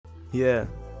Yeah.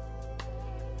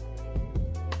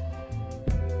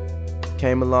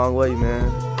 Came a long way, man.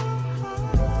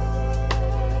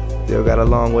 Still got a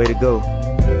long way to go.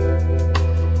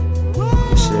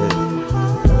 Shit.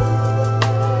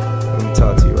 Let me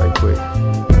talk to you right quick.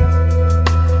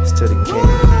 It's to the king.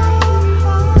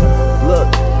 Look,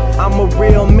 I'm a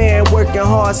real man, working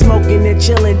hard, smoking and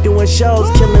chilling, doing shows,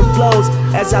 killing flows.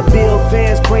 As I build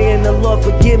fans, praying the Lord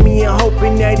forgive me and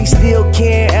hoping that he still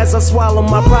can. As I swallow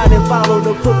my pride and follow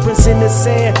the footprints in the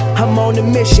sand, I'm on a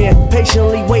mission,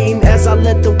 patiently waiting as I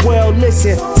let the world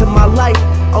listen to my life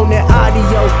on that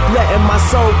audio, letting my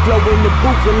soul flow in the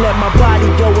booth and let my body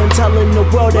go and telling the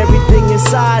world everything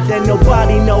inside that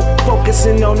nobody know.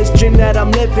 Focusing on this dream that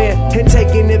I'm living and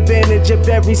taking advantage of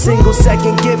every single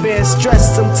second given.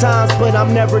 Stressed sometimes, but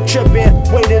I'm never tripping.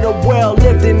 Weighted a world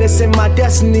lifting, it's in my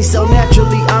destiny, so naturally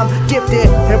I'm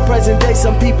gifted. In present day,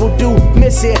 some people do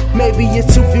miss it. Maybe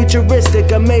it's too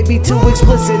futuristic or maybe too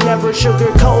explicit. Never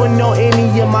sugarcoating on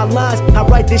any of my lines. I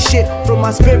write this shit from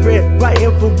my spirit,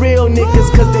 writing for real niggas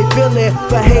cause they feel it.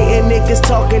 For hating niggas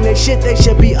talking their shit, they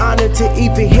should be honored to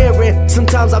even hear it.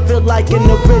 Sometimes I feel like an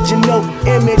original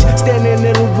image, standing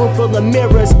in a room full of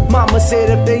mirrors. Mama said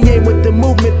if they ain't with the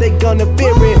movement, they gonna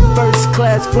fear it. First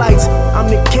class flights, I'm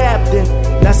the captain.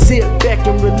 Now sit back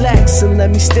and relax and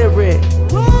let me steer it,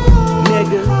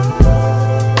 nigga.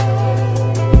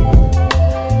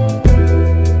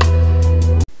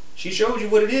 She showed you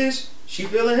what it is. She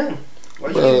feeling him. Why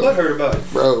you getting butthurt about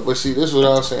it? Bro, but see, this is what I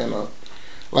was saying though.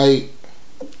 Like,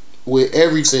 with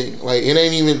everything, like it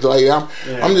ain't even like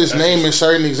I'm just naming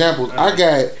certain examples. I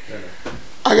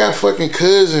got fucking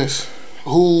cousins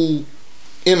who,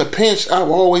 in a pinch, I've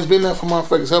always been there for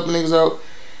motherfuckers, helping niggas out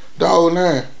the whole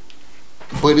nine.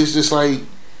 But it's just like,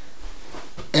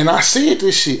 and I said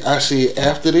this shit. I said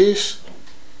after this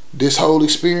whole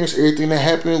experience, everything that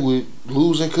happened with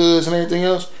losing cuz and everything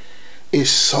else, it's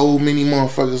so many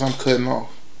motherfuckers I'm cutting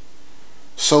off.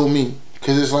 So many.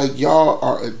 Cause it's like y'all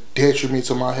are a detriment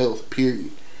to my health,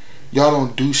 period. Y'all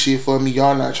don't do shit for me.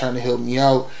 Y'all not trying to help me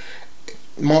out.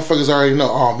 Motherfuckers already know,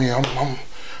 oh man,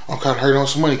 I'm kinda hurt on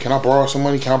some money. Can I borrow some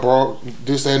money? Can I borrow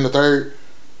this, that, and the third?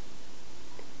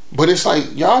 But it's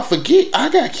like, y'all forget, I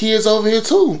got kids over here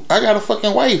too. I got a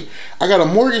fucking wife. I got a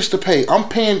mortgage to pay. I'm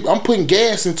putting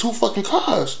gas in 2 fucking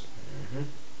cars.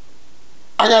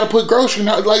 I gotta put groceries,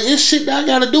 like it's shit that I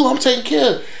gotta do. I'm taking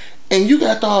care of. And you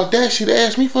got the audacity to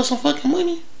ask me for some fucking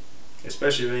money?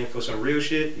 Especially if it ain't for some real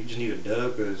shit. You just need a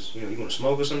dub because, you know, you want to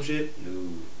smoke or some shit? No.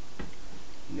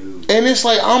 And it's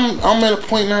like, I'm at a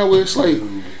point now where it's like,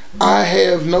 I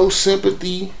have no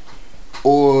sympathy,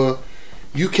 or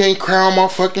you can't cry on my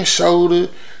fucking shoulder.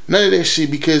 None of that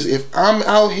shit. Because if I'm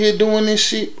out here doing this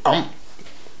shit, I'm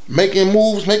making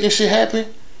moves, making shit happen,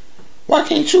 why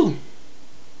can't you?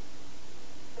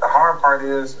 The hard part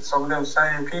is some of them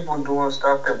same people doing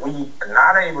stuff that we are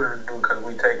not able to do because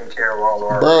we taking care of all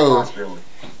of our responsibilities.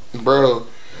 Bro,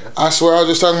 I swear I was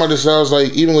just talking about this. I was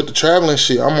like, even with the traveling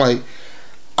shit, I'm like,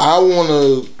 I want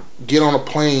to get on a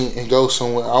plane and go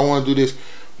somewhere. I want to do this.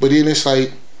 But then it's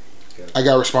like, I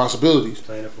got responsibilities.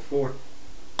 Planning for 4.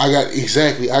 I got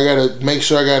to make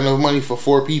sure I got enough money for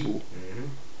 4 people.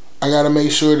 I got to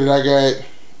make sure that I got,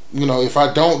 you know, if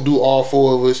I don't do all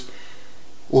 4 of us,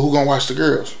 well, who gonna watch the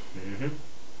girls?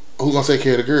 Who gonna take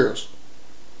care of the girls?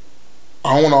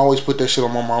 I don't wanna always put that shit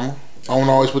on my mama. I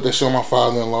wanna always put that shit on my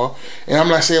father-in-law. And I'm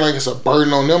not saying like it's a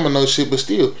burden on them or no shit, but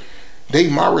still, they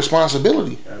my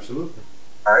responsibility. Absolutely.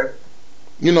 Alright.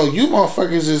 You know, you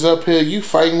motherfuckers is up here, you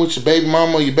fighting with your baby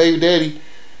mama or your baby daddy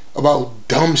about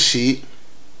dumb shit.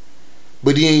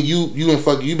 But then you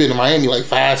been to Miami like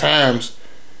 5 times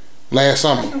last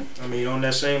summer. I mean, on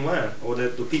that same line. Or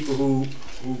the people who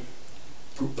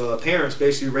parents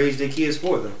basically raise their kids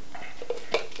for them.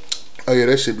 Oh yeah,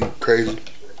 that should be crazy.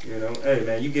 You know, hey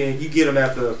man, you get them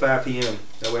after 5 p.m.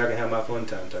 That way I can have my fun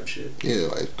time type shit. Yeah,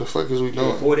 like the fuck is we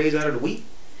doing? 4 days out of the week.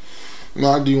 No,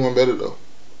 I do one better though.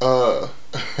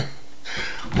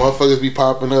 Motherfuckers be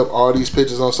popping up all these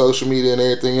pictures on social media and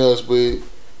everything else, but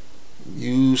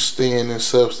you staying in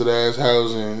subsidized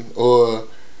housing, or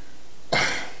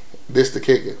this the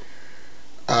kicker.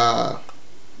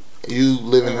 You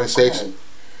live in a section.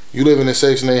 You live in a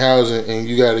Section 8 housing and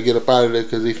you got to get up out of there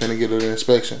because they finna get an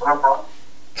inspection.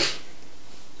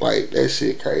 Like, that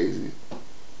shit crazy.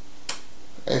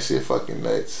 That shit fucking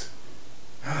nuts.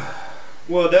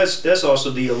 Well, that's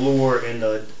also the allure and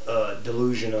the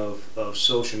delusion of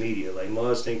social media. Like,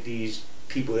 mothers think these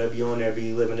people that be on there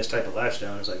be living this type of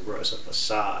lifestyle. It's like, bro, it's a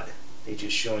facade. They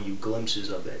just showing you glimpses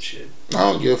of that shit.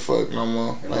 I don't give a fuck no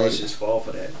more. And let's just fall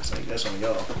for that. It's like, that's on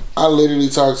y'all. I literally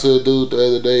talked to a dude the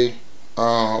other day.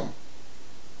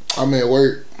 I I'm at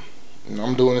work. And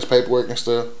I'm doing this paperwork and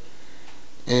stuff.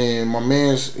 And my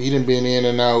man's, he done been in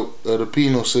and out of the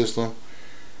penal system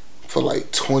for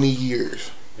like 20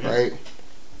 years, right?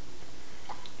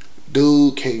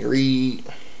 Dude can't read,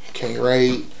 can't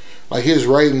write. Like, his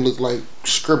writing look like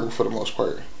scribble for the most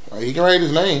part. Like, he can write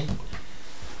his name.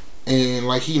 And,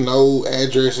 like, he know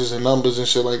addresses and numbers and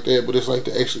shit like that. But it's like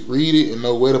to actually read it and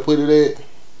know where to put it at.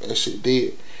 That shit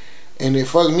dead. And it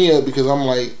fucked me up because I'm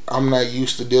like, I'm not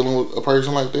used to dealing with a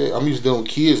person like that. I'm used to dealing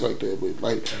with kids like that. But,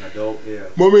 like, an adult, yeah.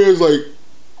 My man's like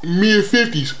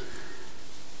mid-50s.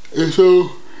 And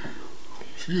so,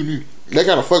 excuse me. That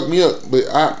kind of fucked me up. But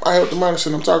I helped him out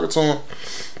and I'm talking to him.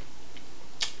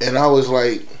 And I was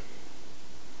like,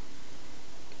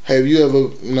 have you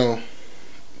ever,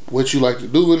 what you like to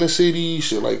do in the city,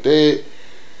 shit like that?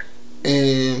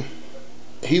 And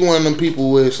he one of them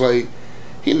people where it's like,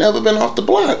 he never been off the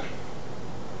block.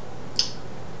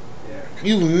 Yeah.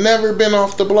 You've never been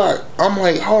off the block. I'm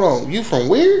like, hold on, you from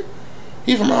where?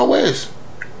 He from out west.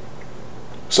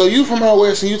 So you from out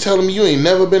west and you telling me you ain't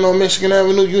never been on Michigan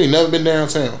Avenue? You ain't never been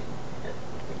downtown?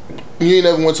 You ain't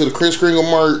never went to the Kris Kringle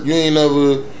Mart? You ain't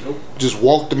never just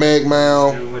walked the Mag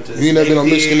Mile? You ain't never been on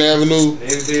Michigan Avenue?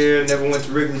 Never went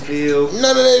to Wrigley Field?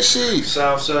 None of that shit.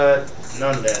 Southside?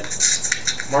 None of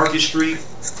that. Market Street?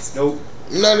 Nope.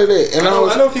 None of that. And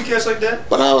I know a few cats like that.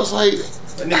 But I was like,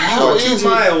 how is 2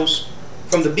 miles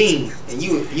from the Bean and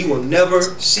you will never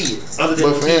see it other than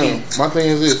on TV. My thing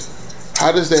is this: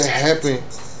 how does that happen?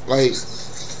 Like,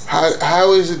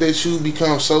 how is it that you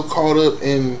become so caught up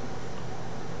in,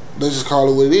 let's just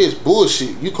call it what it is,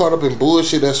 bullshit? You caught up in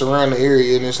bullshit that's around the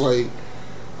area, and it's like,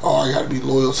 oh, I gotta be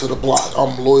loyal to the block.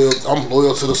 I'm loyal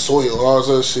to the soil. All this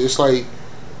other shit. It's like,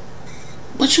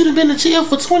 but you done been in jail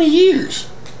for 20 years.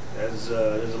 There's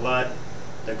a lot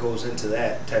that goes into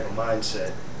that type of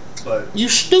mindset, but you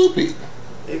stupid.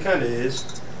 It kind of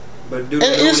is. But dude,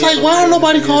 and it's like, why don't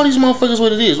nobody call these motherfuckers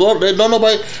what it is? Well, don't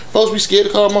nobody folks be scared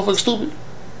to call motherfuckers stupid?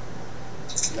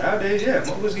 Nowadays, yeah,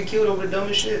 motherfuckers get killed over the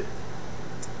dumbest shit.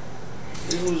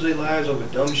 They lose their lives over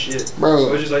dumb shit. Bro.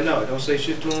 So it's just like, no, don't say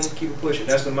shit to them, keep it pushing.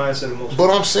 That's the mindset of most But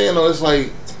people. I'm saying, though, it's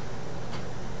like,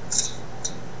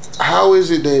 how is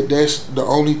it that that's the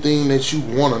only thing that you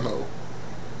want to know?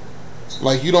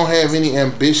 Like, you don't have any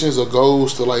ambitions or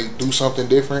goals to, like, do something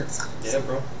different? Yeah,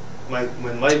 bro. Like,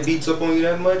 when life beats up on you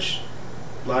that much,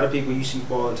 a lot of people you see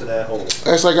fall into that hole.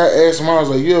 That's like, I asked him, I was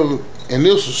like, you ever, and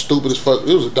this was stupid as fuck,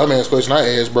 it was a dumbass question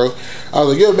I asked, bro. I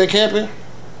was like, you ever been camping?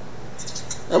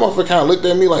 That motherfucker kind of looked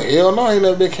at me like, hell no, I ain't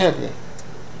never been camping.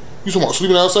 You talking about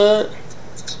sleeping outside?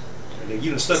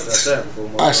 You done slept outside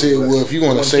before. I said, well, if you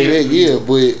want to say that, yeah,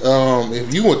 but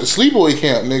if you went to sleepaway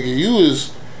camp, nigga, you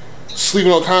was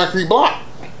sleeping on concrete block.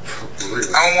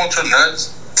 I don't want your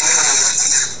nuts.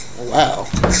 Wow.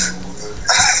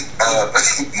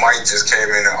 Mike just came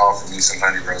in and offered me some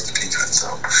honey roasted peanuts, so.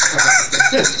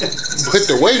 But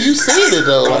the way you said it,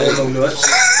 though, like, no nuts.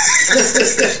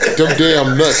 them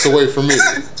damn nuts away from me.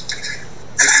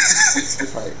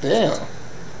 Like, damn.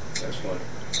 That's funny.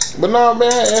 But nah,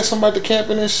 man, I asked him about the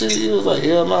camping and shit. He was like,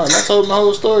 hell nah. And I told him the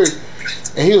whole story.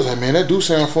 And he was like, man, that do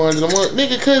sound fun. And I'm like,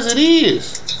 nigga, cause it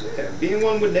is. Yeah, being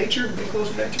one with nature, being close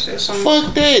to nature, that's something.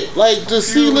 Fuck that. Like, to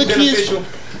see little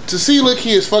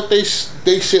kids fuck they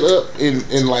shit up in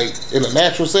a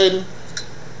natural setting.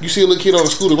 You see a little kid on the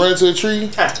scooter run into a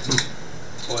tree.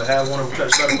 Or have one of them try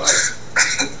to start a fire.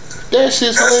 That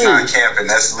shit's hilarious. That's not camping.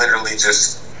 That's literally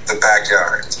just the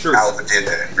backyard. True. Alpha did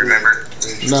that. Remember?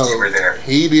 No, you were there.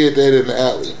 He did that in the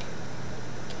alley.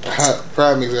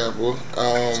 Prime example.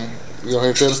 You go ahead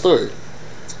and tell the story.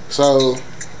 So,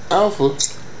 Alpha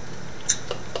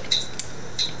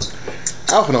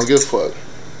don't give a fuck.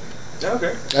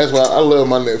 Okay. That's why I love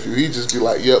my nephew. He just be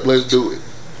like, yep, let's do it.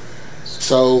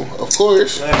 So, of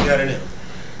course, Glad you got it in.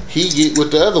 he get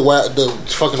with the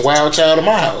fucking wild child of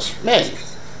my house, Maddie.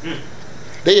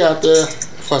 They out there,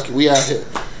 fuck it, we out here.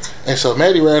 And so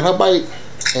Maddie riding her bike,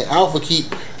 and Alpha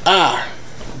keep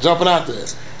jumping out there.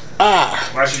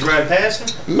 Why she's riding past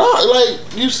him? No, like,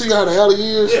 you see how the hell he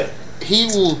is? Yeah. He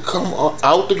will come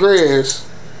out the grass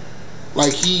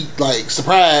like he, like,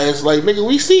 surprised, like, nigga,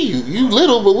 we see you. You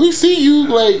little, but we see you,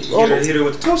 like, hit her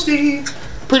with the toasty.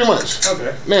 Pretty much.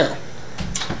 Okay. Now,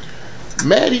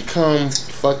 Maddie come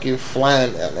fucking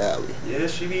flying down the alley. Yeah,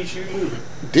 she beat you moving.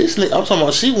 This nigga, I'm talking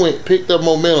about, she picked up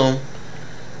momentum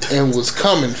and was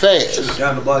coming fast.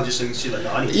 Down the block just so you see, like,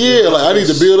 no, I need to I need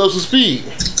to build up some speed. I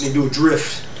need to do a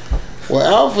drift. Well,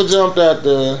 Alpha jumped out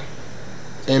there,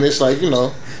 and it's like,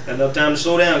 Enough time to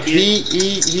slow down, kid.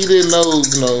 he didn't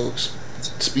know,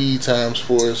 speed times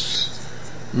force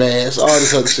Man, it's all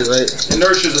this other shit, right?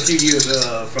 Inertia's a few years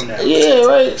from now. Yeah,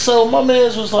 right. So my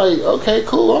man's was like, okay,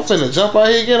 cool. I'm finna jump out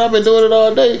here again. I've been doing it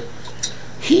all day.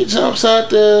 He jumps out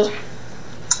there.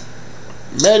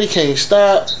 Maddie can't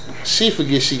stop. She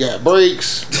forgets she got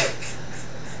brakes.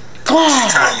 She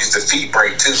trying to use the feet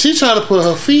brake too. She trying to put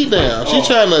her feet down. She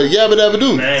trying to yabba dabba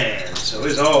do. Man, so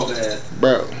it's all bad.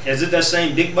 Bro. Is it that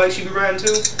same big bike she be riding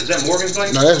too? Is that Morgan's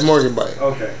bike? No, that's Morgan bike.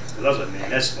 Okay. Cause I was like, man,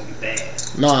 that's gonna be bad.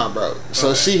 Nah, bro.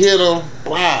 So she hit him.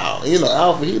 Wow. You know,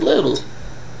 Alpha, he little.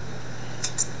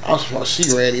 She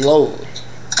ran him over.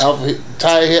 Alpha,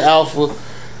 tire hit Alpha.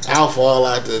 Alpha all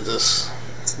out there just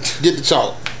get the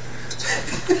chalk.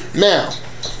 Now,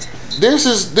 this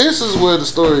is where the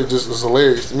story just is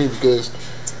hilarious to me, because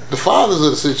the fathers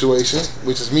of the situation,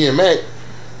 which is me and Mac,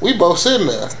 we both sitting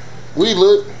there. We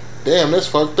look, damn, that's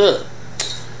fucked up.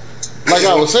 Like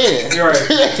I was saying. You're right.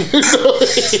 You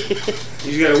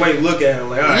just gotta wait and look at him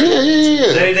like, all right. Yeah.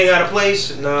 Is anything out of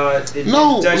place? No.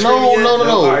 No.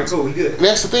 All right, cool, we good.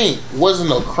 That's the thing. Wasn't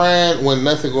no crying, wasn't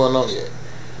nothing going on yet.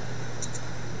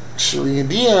 Sheree and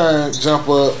Dion jump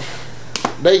up,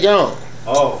 they gone.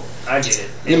 Oh, I get it.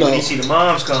 And when you see the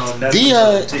moms come, that's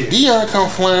Dion come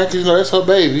flying, because you know that's her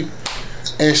baby.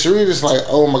 And Sheree just like,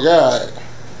 oh my God.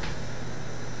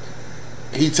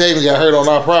 He technically got hurt on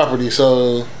our property,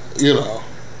 so, you know.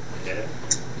 Yeah.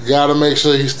 Gotta make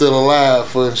sure he's still alive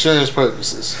for insurance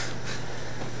purposes.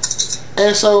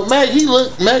 And so Mac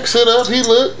sit up, he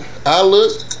look, I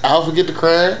look, I'll forget the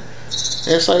crying.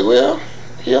 And it's like, well,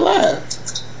 he alive.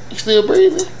 He still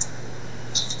breathing.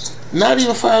 Not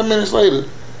even 5 minutes later.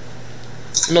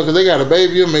 You know, because they got a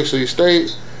baby, you'll make sure he's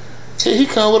straight. He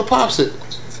come with a popsicle.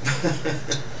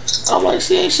 I'm like,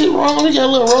 see, ain't shit wrong. He got a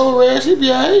little road rash, he be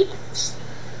alright.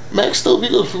 Max stupid,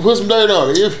 you gonna put some dirt on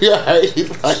it, he'll be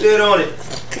alright. Like, spit on it.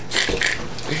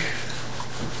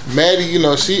 Maddie, you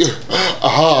know, she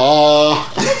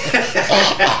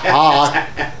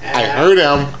I heard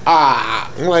him.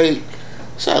 I'm like,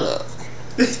 shut up.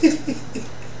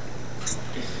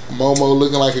 Momo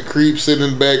looking like a creep, sitting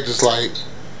in the back, just like,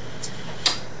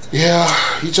 yeah,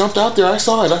 he jumped out there. I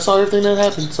saw it. I saw everything that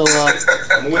happened. So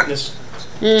I'm a witness.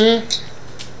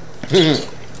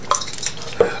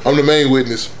 I'm the main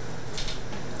witness.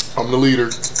 I'm the leader.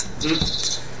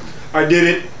 I did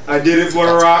it. I did it for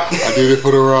the Rock. I did it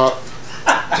for the Rock.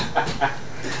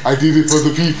 I did it for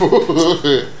the people.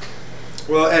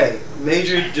 Well, hey,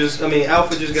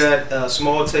 Alpha just got a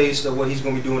small taste of what he's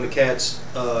going to be doing to Cats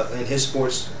in his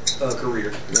sports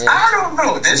career. Man. I don't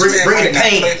know. This man might not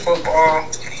play football.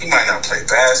 He might not play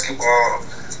basketball.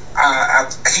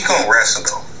 He going to wrestle,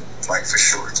 though. Like, for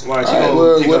sure. Right,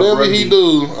 whatever he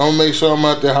do, I'm going to make sure I'm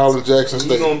out there hollering Jackson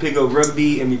State. He's going to pick up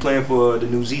rugby and be playing for the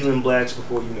New Zealand Blacks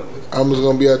before you know it. I'm just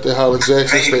going to be out there hollering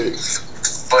Jackson State.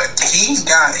 But he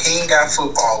ain't got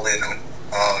football in him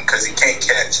because he can't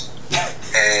catch.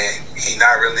 And he's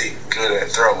not really good at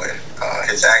throwing.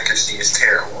 His accuracy is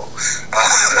terrible.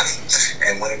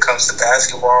 And when it comes to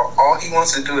basketball, all he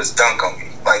wants to do is dunk on me.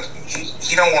 Like,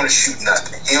 he don't want to shoot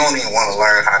nothing. He don't even want to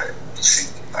learn how to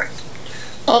shoot. Like,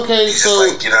 okay, he's so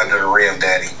just like, get under the rim,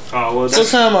 daddy. Oh, well, so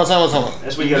time out.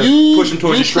 That's what you got to push him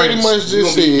towards your strengths. You pretty much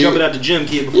just said, jumping out the gym,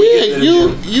 kid. Before you get to the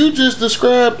gym. You just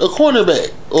described a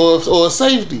cornerback or a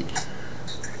safety.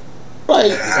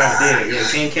 Like, yeah,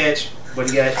 can't catch, but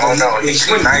he got. Oh no, he's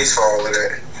too nice for all of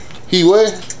that. He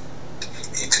what?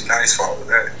 He's too nice for all of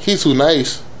that. He's too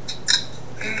nice.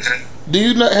 Mm-hmm. Do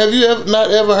you not? Have you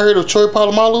ever heard of Troy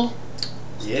Polamalu?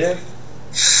 Yeah.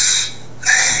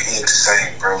 He ain't the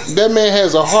same, bro. That man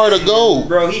has a heart of gold.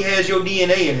 Bro, he has your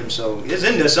DNA in him, so it's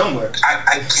in there somewhere.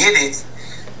 I get it.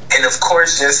 And of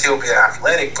course, yes, he'll be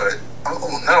athletic, but I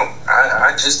don't know.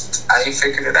 I ain't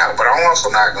figured it out. But I'm also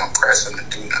not going to press him to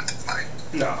do nothing. Like,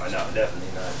 no,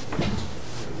 definitely not.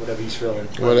 Whatever he's feeling.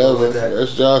 Whatever.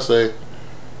 That's Josh say.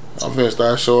 I'm finna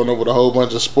start showing up with a whole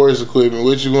bunch of sports equipment.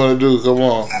 What you gonna do? Come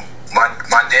on.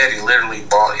 My daddy literally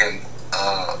bought him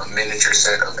a miniature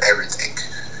set of everything.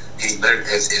 He literally,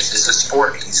 if it's a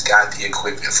sport, he's got the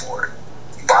equipment for it.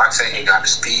 Boxing, he got a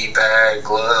speed bag,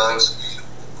 gloves.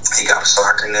 He got a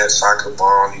soccer net, soccer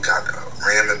ball. He got a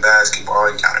rim and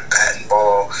basketball. He got a bat and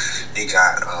ball. He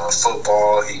got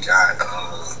football. He got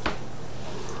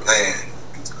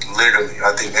literally,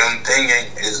 I think the only thing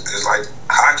is like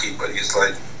hockey, but he's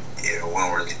like, yeah, we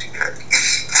don't really do that.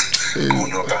 I don't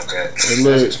know about that. And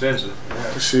look, that's expensive.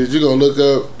 Yeah. Shit, you gonna look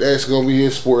up, that's gonna be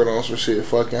his sport on some shit,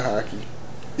 fucking hockey.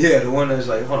 Yeah, the one that's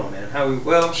like, hold on, man.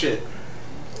 Well, shit.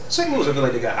 St. Louis, I feel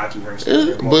like they got hockey rinks.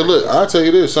 But look, I'll tell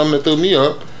you this, something that threw me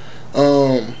up.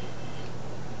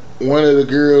 One of the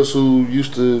girls who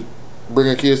used to bring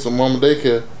her kids to mama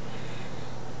daycare,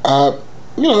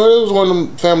 you know, it was one of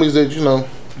them families that, you know,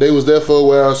 they was there for a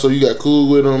while, so you got cool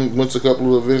with them, went to a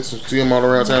couple of events and see them all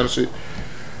around town and shit.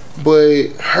 But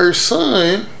her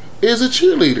son is a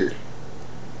cheerleader.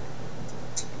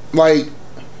 Like,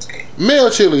 male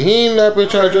cheerleader. He ain't not been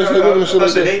trying to dress like women and shit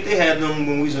like that. They had them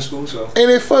when we was in school, so.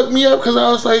 And it fucked me up because I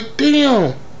was like,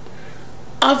 damn,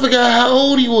 I forgot how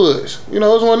old he was. You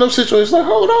know, it was one of them situations like,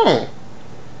 hold on.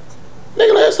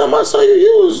 Nigga, last time I saw you,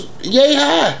 you was yay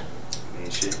high.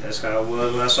 Shit, that's how it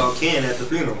was when I saw Ken at the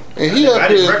funeral. And I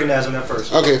didn't recognize him at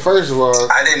first. Okay, first of all,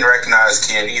 I didn't recognize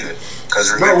Ken either.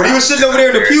 Cause bro, when he was sitting over there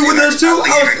in the pew with us too,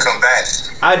 I didn't come back.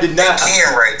 I did not.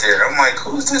 Ken right there. I'm like,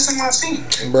 who's this in my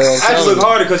seat? Bro, I just looked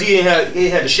harder because he had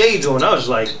the shades on. I was just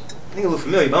like, I think it look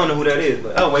familiar, but I don't know who that is.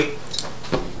 But I'll wait.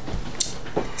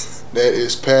 That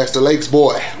is Pastor Lake's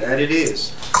boy. That it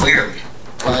is. Clearly.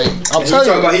 Like, I'm telling telling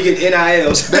you, about he getting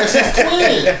NILs. that's his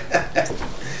twin.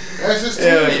 That's his twin.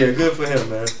 Hell yeah, good for him,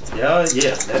 man. Yeah,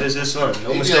 that is his son.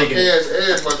 No mistaking. He ass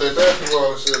about that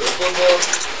basketball and shit, that football.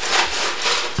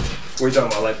 What are you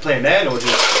talking about? Like playing Madden or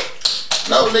just?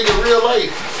 No, nigga, real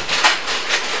life.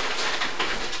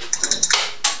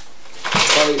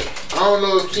 Like, I don't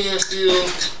know if Ken still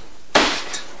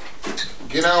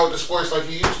get out with the sports like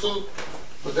he used to,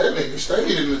 but that nigga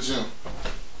stayed in the gym.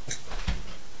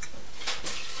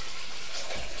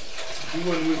 You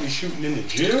wasn't with me shooting in the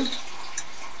gym?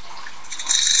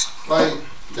 Like,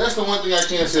 that's the one thing I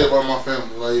can't say about my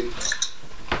family. Like,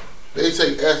 they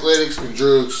take athletics and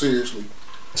drugs seriously.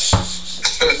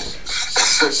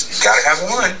 Gotta have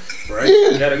one. Right?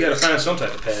 Yeah. You gotta find some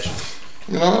type of passion.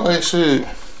 You know, like shit,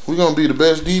 we gonna be the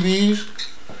best DBs,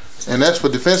 and that's for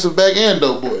defensive back and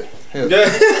dope boy. Hell.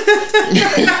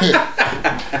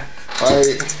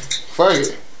 Like, fuck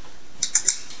it.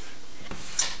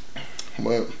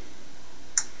 But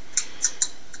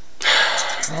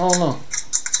I don't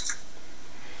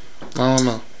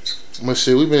know. But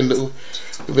shit, we've been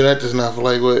at this now for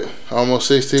like what, almost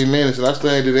 16 minutes, and I still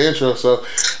ain't did the intro. So,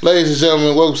 ladies and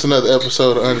gentlemen, welcome to another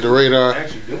episode of Under the Radar.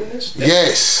 Actually doing this?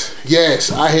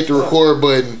 Yes, I hit the record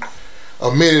button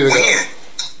a minute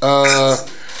ago.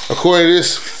 According to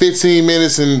this, 15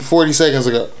 minutes and 40 seconds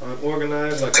ago.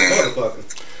 Unorganized like a motherfucker.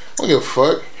 I don't give a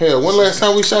fuck. Hell, when last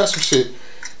time we shot some shit?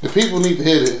 The people need to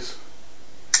hear this.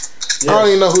 Yes. I don't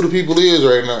even know who the people is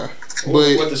right now.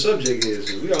 But what the subject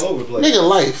is. We all over the place. Nigga,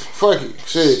 life. Fuck it.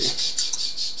 Shit.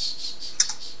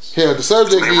 Hell, the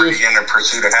subject Liberty is... in the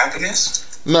pursuit of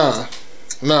happiness? Nah.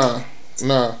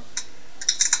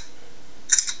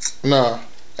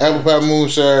 Apple pie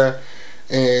moonshine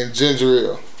and ginger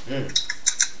ale.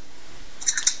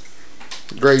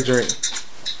 Great drink.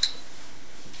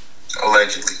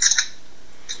 Allegedly.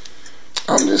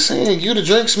 I'm just saying, you the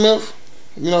drink smith.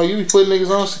 You know, you be putting niggas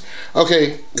on.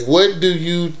 Okay, what do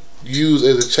you use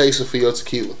as a chaser for your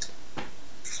tequila?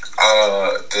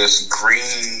 This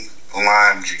green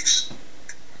lime juice.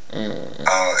 You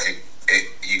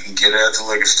can get it at the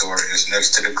liquor store. It's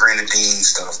next to the grenadine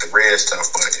stuff, the red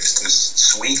stuff, but it's this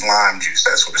sweet lime juice.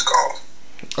 That's what it's called.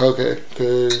 Okay,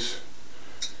 because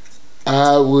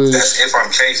I was... That's if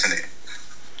I'm chasing it.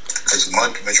 Because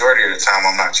majority of the time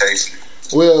I'm not chasing it.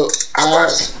 Well, I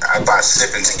buy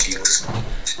sipping tequilas.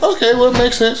 Okay, well, it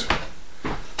makes sense.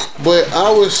 But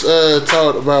I was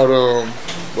taught about,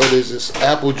 what is this?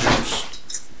 Apple juice.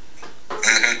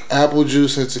 Mm-hmm. Apple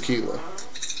juice and tequila.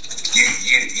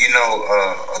 You know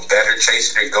a better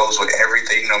chaser that goes with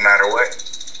everything no matter what?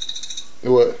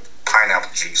 What?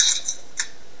 Pineapple juice.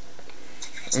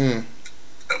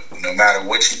 No matter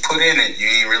what you put in it, you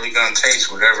ain't really gonna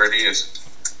taste whatever it is.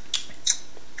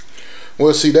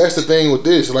 Well, see, that's the thing with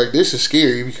this. Like, this is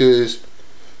scary because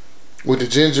with the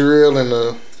ginger ale and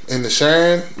the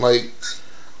shine, like,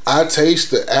 I taste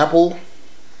the apple,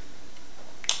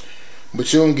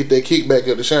 but you don't get that kickback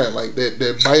of the shine, like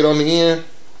that bite on the end.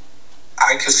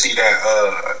 I could see that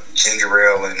ginger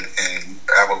ale and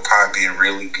apple pie being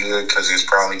really good because it's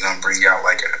probably gonna bring out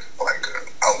like a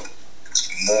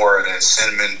more of that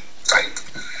cinnamon type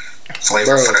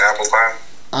flavor for the apple pie.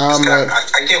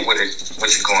 I get what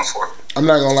you're going for. I'm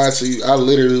not gonna lie to you. I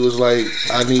literally was like,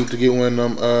 I need to get one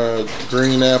of them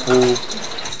green apple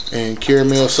and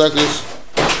caramel suckers,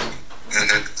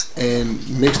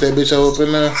 and mix that bitch up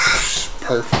in there.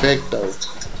 Perfecto.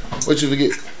 What you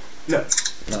forget? No.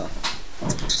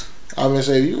 I've been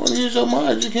saying, if you want to use your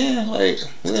mind, you can. Like,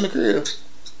 we're in the crib.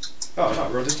 Oh no,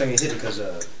 bro, this thing ain't hitting because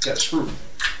got a screw.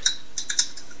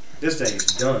 This thing's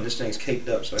done. This thing's caked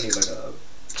up, so I need like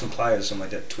some pliers or something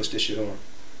like that to twist this shit on.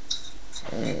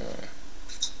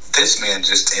 This man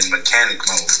just in mechanic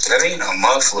mode. That ain't a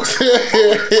muffler.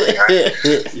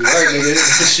 You right, nigga.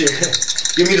 This shit.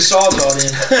 Give me the sawzall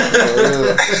then.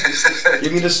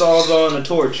 Give me the sawzall and the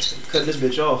torch. Cutting this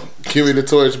bitch off. Give me the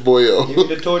torch, boyo. Give me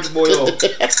the torch, boyo.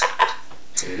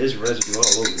 Yeah, there's residue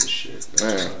all over this shit.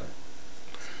 Man.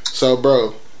 So,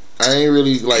 bro, I ain't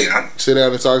really like sit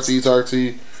down and talk to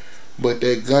you, but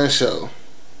that gun show,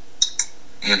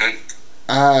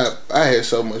 I had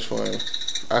so much fun.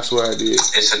 I swear I did.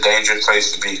 It's a dangerous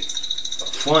place to be.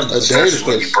 Fun. A dangerous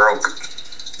place. You broke.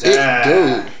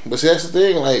 Dude, but see, that's the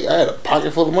thing. Like, I had a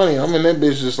pocket full of money. I'm in that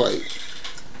bitch just like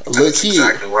a little That's kid.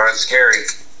 exactly why it's scary.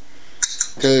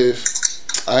 Cause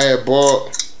I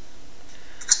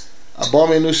bought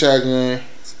me a new shotgun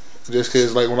just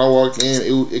cause like when I walked in,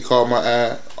 it caught my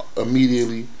eye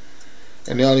immediately,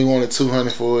 and they only wanted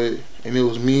 $200 for it, and it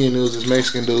was me and it was this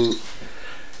Mexican dude,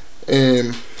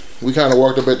 and we kind of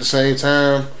walked up at the same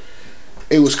time.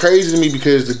 It was crazy to me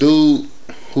because the dude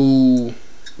who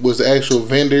was the actual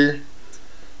vendor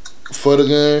for the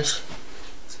guns,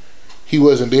 he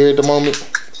wasn't there at the moment.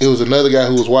 It was another guy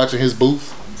who was watching his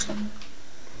booth,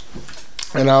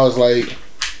 and I was like,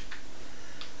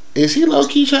 is he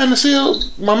low-key trying to sell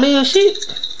my man shit?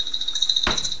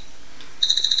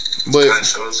 But Gun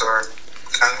shows are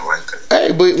kind of like that.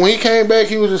 hey, but when he came back,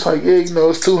 he was just like, yeah, you know,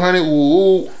 it's $200,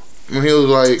 woo. And he was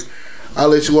like, I'll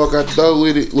let you walk out the door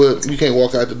with it. Well, you can't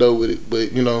walk out the door with it,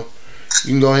 but you know,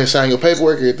 you can go ahead and sign your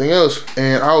paperwork, everything else.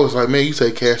 And I was like, man, you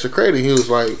take cash or credit? He was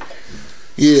like,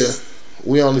 yeah,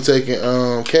 we only taking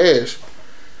cash.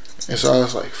 And so I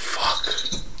was like, fuck.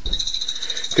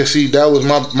 Cause see, that was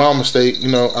my mistake. You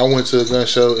know, I went to a gun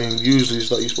show and usually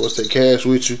it's like you're supposed to take cash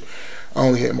with you. I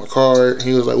only had my card.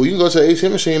 He was like, well, you can go to the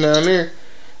ATM machine down there.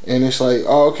 And it's like,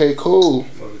 oh, okay, cool.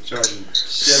 Charging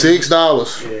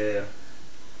 $6. Yeah.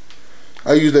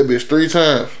 I used that bitch 3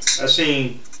 times. I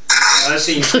seen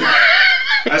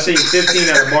 15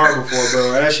 at a bar before,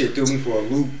 bro. That shit threw me for a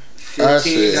loop.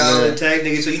 $15 tag,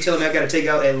 nigga. So you telling me I gotta take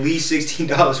out at least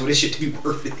 $16 for this shit to be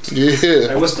worth it? Yeah.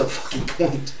 Like, what's the fucking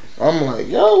point? I'm like,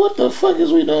 yo, what the fuck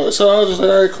is we doing? So I was just like,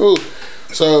 all right, cool.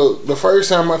 So the first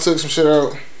time I took some shit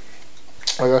out,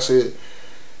 like I said,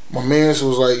 my man was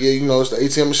like, yeah, you know, it's the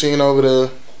ATM machine over there.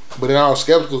 But then I was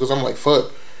skeptical because I'm like,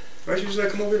 fuck. Why should you just like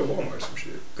come over here to Walmart or some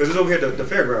shit? Because it's over here at the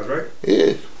fairgrounds, right?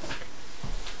 Yeah.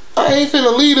 I ain't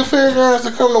finna leave the fairgrounds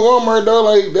to come to Walmart though.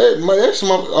 Like that's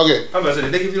my okay. I'm about to say,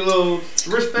 did they give you a little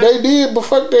respect? They did, but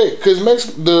fuck that. Cause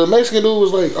the Mexican dude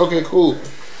was like, okay, cool.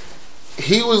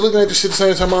 He was looking at the shit the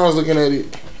same time I was looking at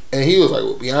it, and he was like,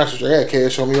 well, be honest with you, I got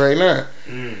cash on me right now.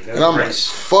 And I'm like,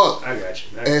 fuck. I got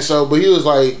you. And so, but he was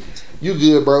like, you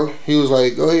good, bro? He was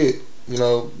like, go ahead. You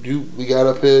know, we got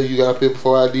up here. You got up here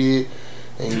before I did,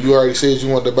 and you already said you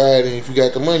wanted to buy it. And if you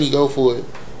got the money, go for it.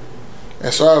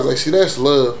 And so I was like, see, that's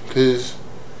love, cause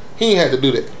he ain't had to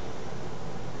do that.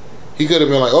 He could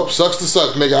have been like, oh, sucks to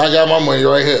suck, nigga. I got my money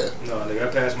right here. No, nigga,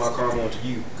 I passed my karma on to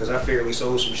you because I fairly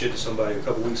sold some shit to somebody a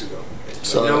couple weeks ago.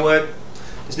 So, you know what?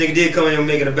 This nigga did come in and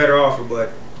making a better offer,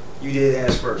 but you did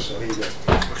ask first, so here you go.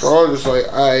 So I was just like,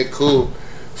 all right, cool.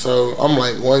 So I'm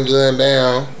like, one gun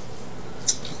down,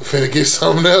 finna get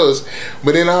something else.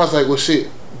 But then I was like, well,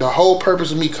 shit. The whole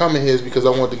purpose of me coming here is because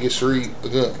I wanted to get Sheree a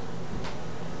gun.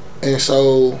 And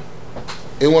so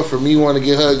it went from me wanting to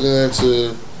get her a gun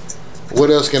to what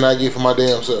else can I get for my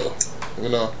damn self, you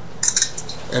know?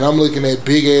 And I'm looking at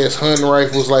big ass hunting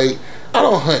rifles. Like, I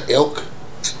don't hunt elk.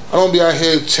 I don't be out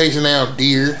here chasing down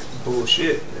deer.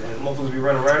 Bullshit. Man. Motherfuckers be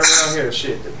running right around here.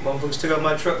 Shit. The motherfuckers took out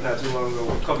my truck not too long ago,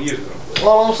 a couple years ago.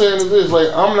 All I'm saying is this, like,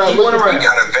 I'm not looking for... He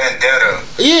got a vendetta.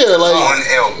 Yeah, like... On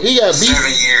elk. He got beef.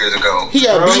 7 years ago. He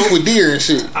got beef with deer and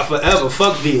shit. I forever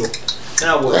fuck deal.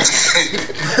 Now what?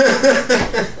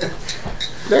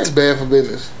 That's bad for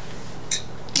business.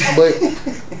 But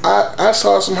I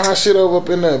saw some hot shit over up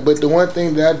in there. But the one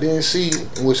thing that I didn't see,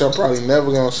 which I'm probably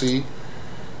never gonna see,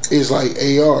 is like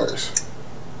ARs.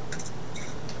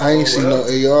 I ain't seen no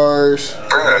ARs.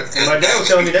 Bruh, my dad was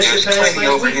telling me that shit passed last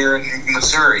over week. here in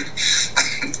Missouri.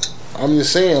 I'm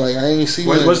just saying, like, I ain't seen.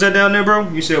 What's that down there, bro?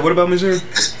 You said what about Missouri?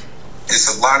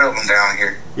 It's a lot of them down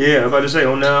here. Yeah, I'm about to say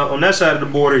on that side of the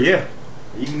border, yeah,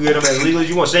 you can get them as legal as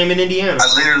you want. Same in Indiana. I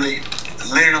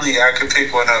literally, I could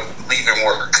pick one up leaving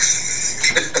work.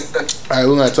 Alright,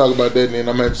 we're gonna talk about that then.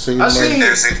 I'm gonna have to see you.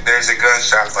 There's a gun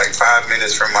shop like 5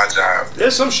 minutes from my job.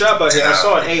 There's some shop out here. I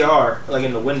saw an AR like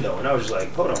in the window, and I was just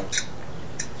like, hold on.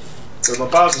 So my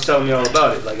pops was telling me all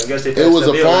about it. Like, I guess they. It was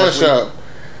a pawn shop.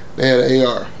 They had an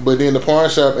AR, but then the pawn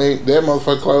shop that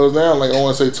motherfucker closed down. Like, I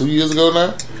want to say 2 years ago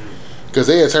now, because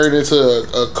they had turned into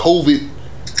a COVID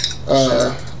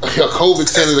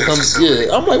center to come.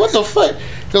 Yeah, I'm like, what the fuck?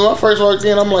 Because when I first walked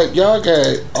in, I'm like, y'all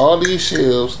got all these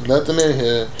shelves, nothing in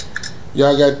here.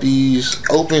 Y'all got these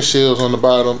open shells on the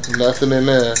bottom, nothing in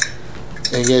there,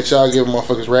 and yet y'all give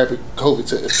motherfuckers rapid COVID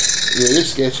tests. Yeah, it's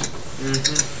sketchy.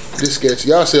 It's sketchy.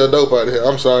 Y'all sell dope out of here.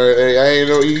 I'm sorry. Hey, I ain't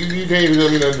know. You can't even tell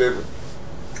me nothing different.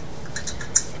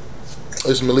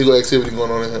 There's some illegal activity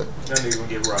going on in here. That nigga gonna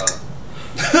get robbed.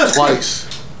 Twice.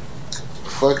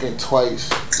 Fucking twice.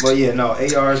 But yeah, no,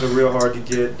 ARs are real hard to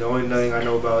get. The only thing I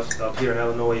know about up here in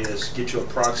Illinois is get you a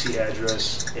proxy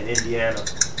address in Indiana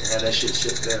and have that shit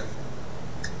shipped there.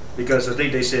 Because I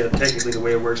think they said technically the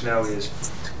way it works now is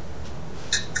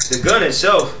the gun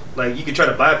itself, like you can try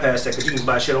to bypass that because you can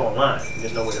buy shit online. And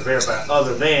there's no way to verify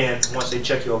other than once they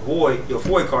check your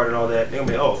FOIA card and all that, they're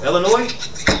gonna be, oh, Illinois?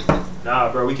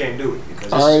 Nah, bro, we can't do it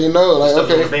because I already know. Like, stuff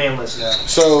okay. on the ban list now.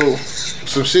 So,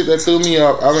 some shit that threw me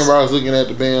off. I remember I was looking at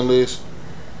the ban list,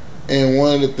 and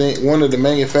one of the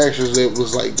manufacturers that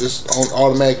was like just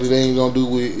automatically they ain't gonna do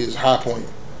with is High Point,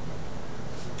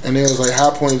 and it was like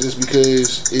High Point just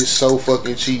because it's so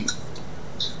fucking cheap.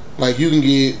 Like you can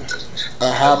get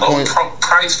a High Point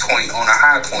price point on a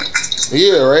High Point.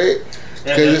 Yeah, right.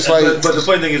 It's like, but the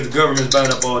funny thing is the government's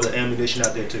buying up all the ammunition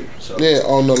out there too. So yeah,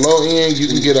 on the low end you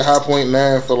can get a High Point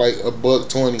 9 for like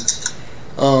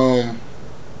 $120.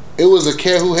 It was a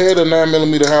cat who had a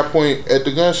 9mm High Point at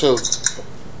the gun show.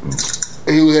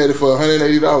 He had it for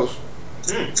 $180,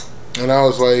 and I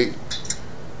was like,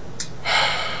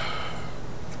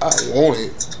 I want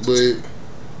it, but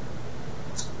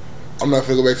I'm not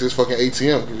finna go back to this fucking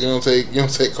ATM because you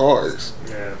don't take cards.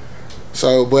 Yeah.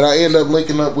 So, but I end up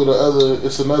linking up with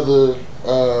another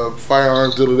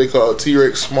firearms dealer. They call it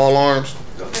T-Rex Small Arms.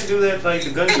 Don't they do that like the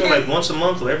gun show like once a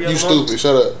month or every other month? You stupid!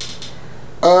 Shut up.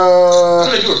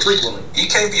 They do it frequently. You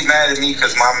can't be mad at me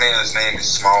because my man's name is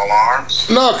Small Arms.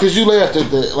 No, because you laughed at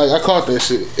that. Like I caught that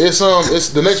shit. It's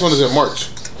the next one is in March.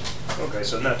 Okay,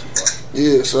 so not too far.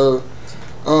 Yeah, so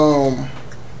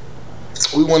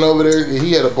we went over there and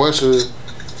he had a bunch of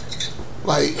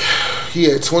like. He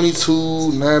had 22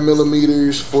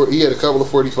 9mm. He had a couple of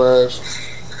 45s,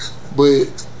 but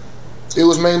it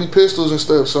was mainly pistols and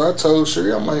stuff. So I told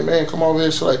Sherry, I'm like, man, come over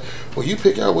here. She's like, well, you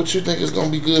pick out what you think is gonna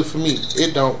be good for me.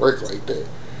 It don't work like that.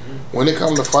 When it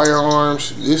comes to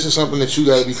firearms, this is something that you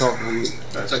gotta be comfortable with.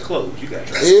 That's like clothes. You gotta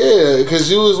try. Yeah, because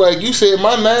you was like, you said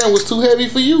my 9 was too heavy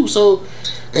for you. So,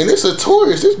 and it's a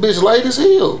Taurus. This bitch light as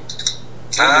hell.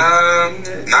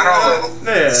 Not all of them.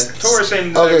 Yeah, Taurus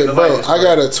ain't okay, the bro. lightest, I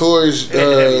got a Taurus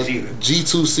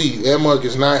G2C. That mug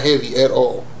is not heavy at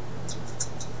all.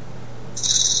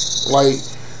 Like,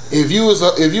 if you was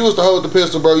to hold the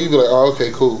pistol, bro, you'd be like, oh,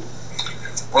 okay, cool.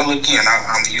 Well, again,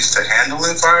 I'm used to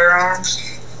handling firearms.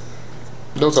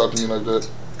 Don't talk to me like that.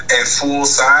 And full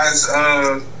size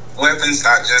weapons,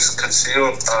 not just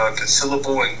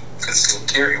concealable and concealed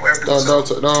carry weapons. Don't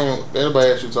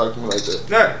anybody ask you to talk to me like that.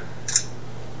 Yeah.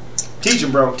 Teach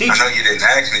him, bro. Teach him. I know you didn't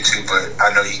ask me to, but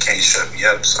I know you can't shut me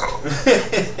up, so.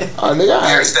 Nigga,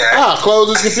 I'll close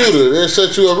this computer. They'll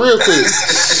shut you up real quick.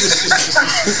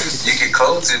 You can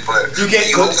close it, but you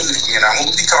can't open it again. I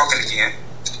won't be talking again.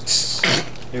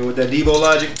 And with that Debo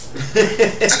logic.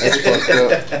 That's fucked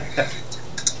up.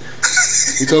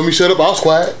 He told me shut up. I was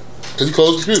quiet because he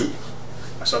closed the computer.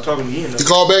 I started talking again. He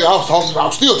called back. I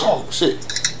was still talking. Shit.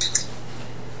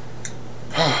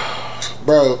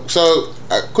 Bro, so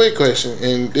a quick question,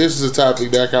 and this is a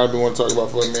topic that I kind of want to talk about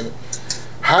for a minute.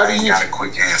 I got a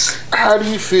quick answer. How do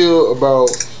you feel about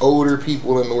older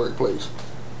people in the workplace?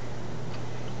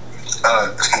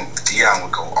 Dion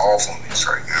would go off on this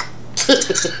right now.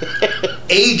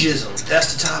 Ageism,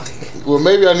 that's the topic. Well,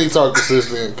 maybe I need to talk to sis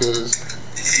then, because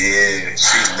yeah,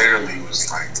 she literally was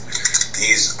like,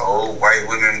 these old white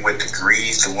women with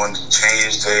degrees, the ones who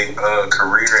changed their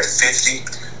career at 50,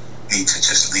 need to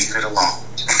just leave it alone.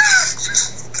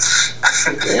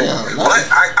 Damn, but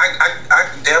I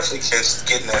definitely can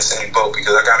get in that same boat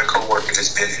because I got a coworker that's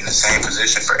been in the same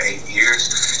position for 8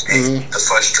 years, and the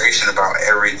frustration about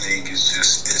everything is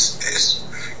just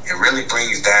it really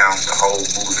brings down the whole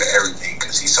mood of everything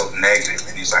because he's so negative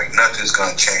and he's like, nothing's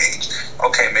gonna change.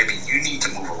 Okay, maybe you need to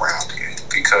move around here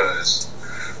because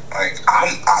like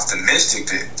I'm optimistic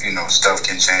that stuff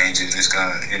can change and it's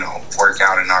gonna work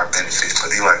out in our benefit.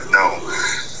 But he's like, no,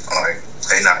 like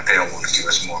they don't want to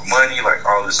give us more money, like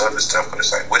all this other stuff. But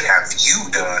it's like, what have you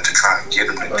done to try and get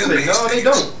them to do this? No, they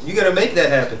don't. You gotta make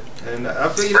that happen. And I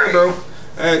feel you there, bro.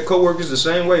 I had coworkers the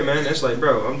same way, man. It's like,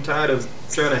 bro, I'm tired of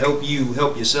trying to help you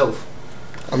help yourself.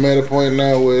 I'm at a point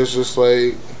now where it's just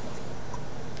like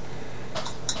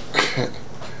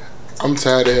I'm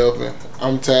tired of helping.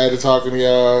 I'm tired of talking to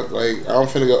y'all. Like I'm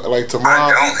finna go. Like tomorrow,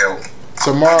 I don't help.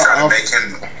 tomorrow. I'm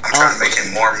trying to make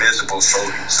him more miserable so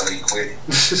he quit.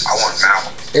 I want him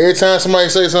out. Every time somebody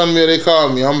say something to me or they call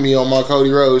me, I'm me on my Cody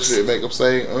Rhodes shit. Make them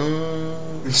say,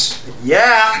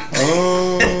 yeah.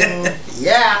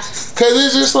 Yeah. Cause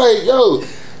it's just like, yo,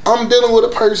 I'm dealing with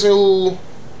a person who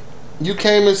you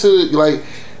came into, like,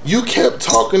 you kept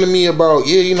talking to me about,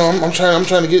 yeah, you know, I'm trying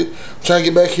to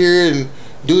get back here and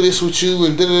do this with you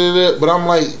and da-da-da-da. But I'm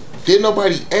like, did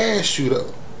nobody ask you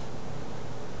though?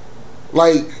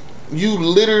 Like, you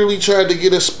literally tried to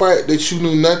get a spot that you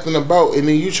knew nothing about, and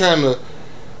then you trying to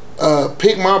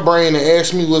pick my brain and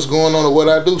ask me what's going on or what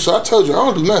I do. So I told you, I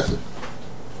don't do nothing.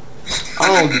 I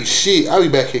don't do shit. I be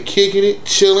back here kicking it,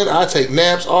 chilling. I take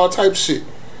naps, all types of shit.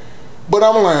 But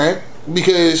I'm lying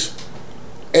because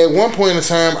at one point in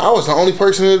time, I was the only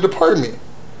person in the department.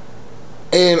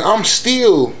 And I'm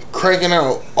still cranking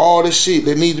out all the shit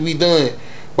that needs to be done.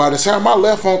 By the time I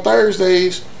left on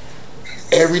Thursdays,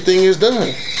 everything is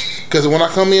done. Because when I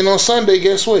come in on Sunday,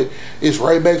 guess what? It's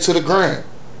right back to the grind.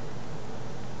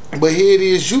 But here it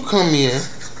is, you come in,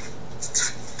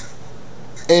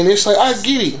 and it's like, I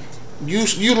get it.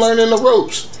 You learning the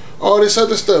ropes, all this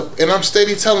other stuff. And I'm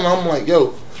steady telling them, I'm like,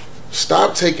 yo,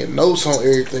 stop taking notes on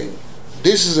everything.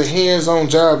 This is a hands-on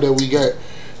job that we got.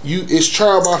 It's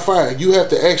trial by fire. You have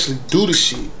to actually do the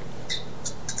shit.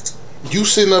 You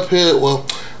sitting up here, well,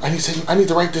 I need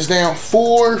to write this down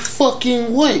for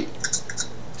fucking what?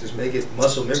 Just make it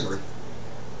muscle memory.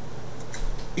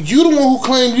 You the one who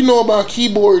claimed you know about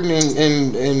keyboarding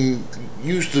and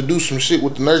used to do some shit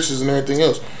with the nurses and everything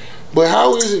else. But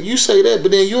how is it you say that,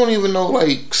 but then you don't even know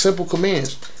like simple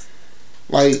commands?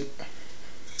 Like,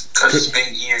 because it's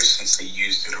been years since they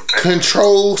used it, okay?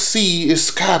 Control C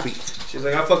is copy. She's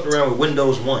like, I fucked around with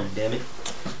Windows 1, damn it.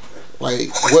 Like,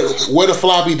 where the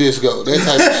floppy disk go? That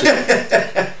type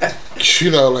of shit.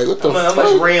 You know, like, what the fuck?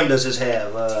 How much RAM does this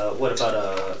have? What about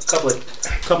a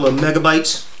couple of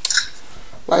megabytes?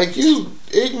 Like, you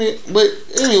ignorant. But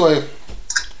anyway,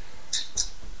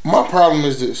 my problem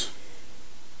is this.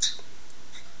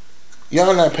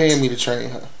 Y'all not paying me to train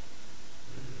her.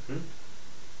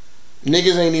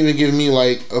 Niggas ain't even giving me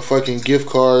like a fucking gift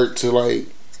card to like.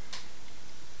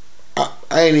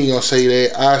 I ain't even gonna say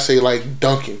that. I say like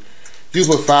Dunkin'. You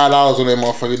put $5 on that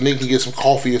motherfucker, nigga can get some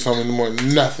coffee or something in the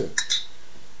morning. Nothing.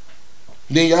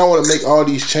 Then y'all want to make all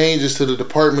these changes to the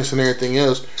departments and everything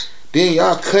else. Then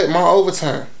y'all cut my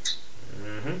overtime.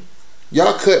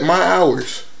 Y'all cut my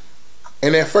hours.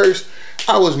 And at first,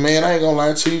 I was mad. I ain't gonna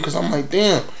lie to you, because I'm like,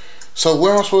 damn. So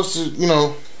where I'm supposed to, you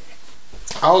know,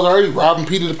 I was already robbing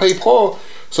Peter to pay Paul.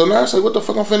 So now I say, what the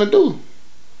fuck I'm finna do?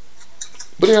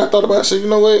 But then I thought about it. I said, you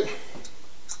know what?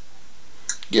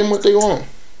 Give them what they want.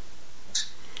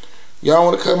 Y'all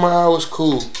want to cut my hours?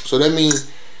 Cool. So that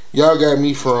means y'all got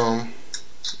me from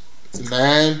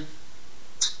 9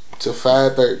 to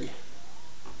 5:30.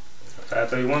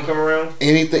 5:31 come around?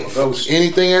 Anything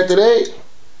after that?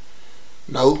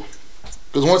 No.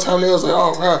 Because one time they was like,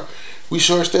 oh, wow, we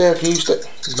short staffed. Can you stay?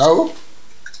 No.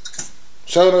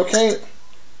 Shut up, can't.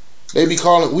 They be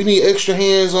calling, we need extra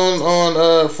hands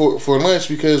on for lunch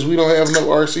because we don't have enough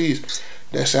RCs.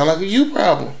 That sound like a you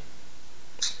problem.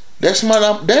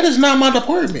 That is not my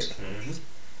department.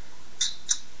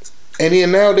 And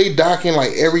then now they docking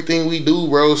like everything we do,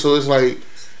 bro. So it's like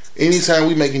anytime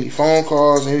we make any phone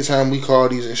calls, anytime we call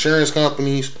these insurance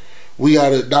companies, we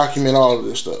gotta document all of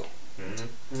this stuff.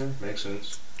 Makes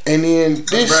sense. And then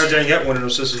this, Brad ain't got one of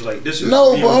those systems like this.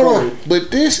 No, but hold on.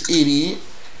 But this idiot,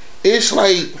 it's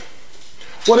like,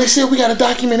 well, they said we gotta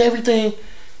document everything.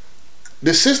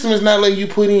 The system is not letting you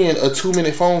put in a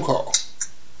 2-minute phone call.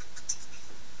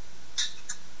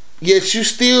 Yet you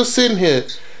still sitting here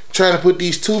trying to put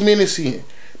these 2 minutes in.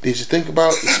 Did you think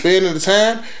about expanding the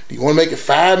time? Do you want to make it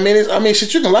 5 minutes? I mean,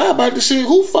 shit, you can lie about this shit.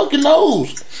 Who fucking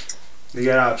knows? You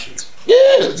got options.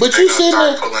 Yeah, but you sitting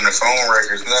there pulling the phone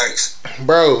records next,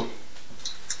 bro.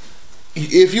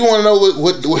 If you want to know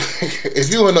what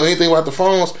if you want to know anything about the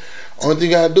phones, only thing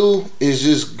you gotta do is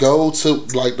just go to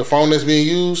like the phone that's being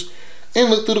used and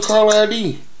look through the caller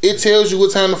ID. It tells you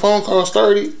what time the phone call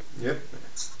started. Yep,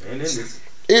 and ended.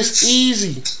 It's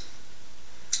easy.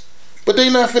 But they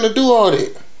not finna do all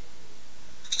that.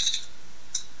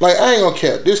 Like, I ain't gonna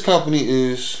cap. This company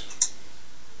is,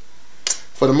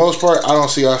 for the most part, I don't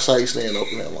see our site staying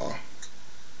open that long.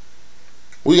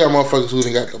 We got motherfuckers who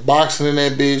done got the boxing in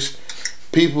that bitch.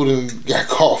 People done got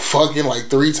caught fucking like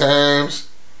 3 times.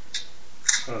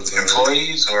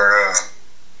 Employees or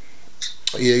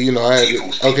yeah, you know, I had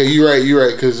to, okay, you're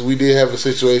right, because we did have a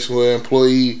situation where an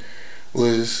employee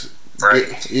was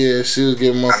right? Yeah, she was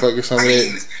giving motherfuckers some of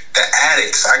that. The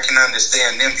addicts, I can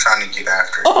understand them trying to get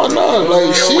after it. Oh no,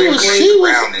 like she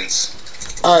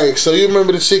was. Alright, so you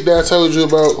remember the chick that I told you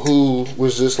about who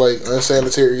was just like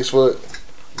unsanitary as fuck?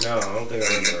 No, I don't think I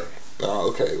remember. Oh,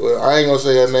 okay. Well, I ain't gonna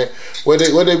say her name. What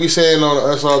they be saying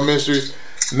on Unsolved Mysteries?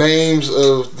 Names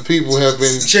of the people have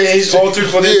been changed, altered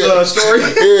for this story.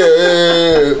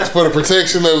 Yeah, for the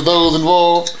protection of those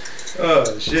involved.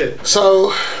 Oh shit!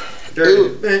 So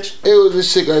bitch. It was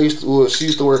this chick she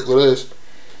used to work with us,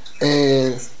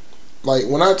 and like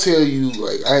when I tell you,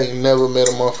 like I ain't never met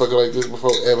a motherfucker like this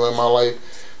before ever in my life.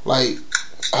 Like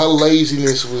her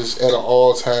laziness was at an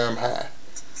all-time high,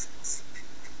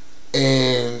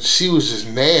 and she was just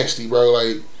nasty, bro.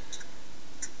 Like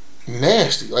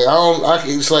nasty. Like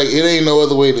it's like it ain't no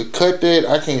other way to cut that.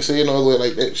 I can't say it no other way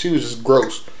like that. She was just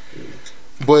gross.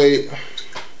 But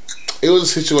it was a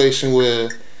situation where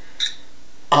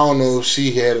I don't know if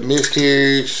she had a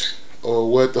miscarriage or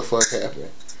what the fuck happened.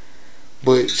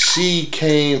 But she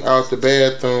came out the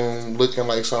bathroom looking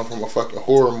like something from a fucking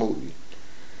horror movie.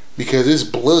 Because it's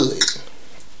blood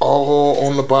all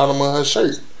on the bottom of her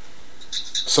shirt.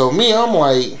 So I'm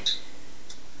like,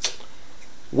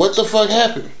 what the fuck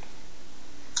happened?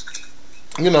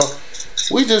 You know,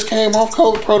 we just came off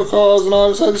COVID protocols and all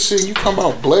this other shit. You come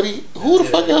out bloody. Who the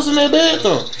fuck else in that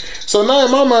bathroom? So now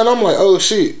in my mind, I'm like, oh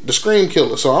shit, the scream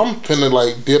killer. So I'm finna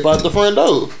like dip out the front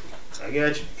door. I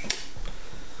got you.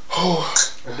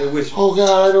 Oh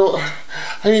God,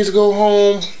 I need to go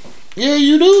home. Yeah,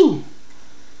 you do.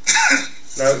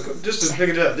 Now, just to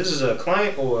figure it out, this is a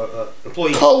client or a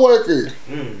employee? Co-worker.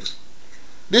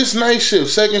 This night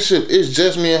shift, second shift, it's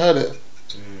just me and her there.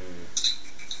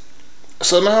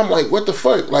 So now I'm like, what the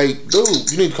fuck? Like,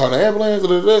 dude, you need to call the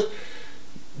ambulance.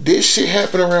 This shit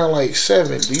happened around like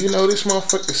 7. Do you know this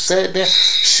motherfucker sat down?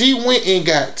 She went and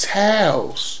got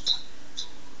towels.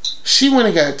 She went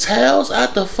and got towels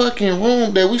out the fucking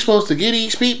room that we supposed to get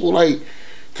these people. Like,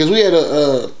 cause we had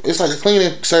it's like a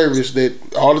cleaning service that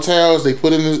all the towels they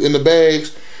put in the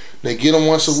bags. They get them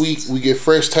once a week. We get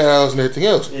fresh towels and everything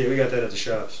else. Yeah, we got that at the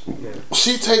shops. Yeah.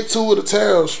 She take 2 of the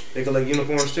towels. They collect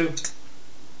uniforms too?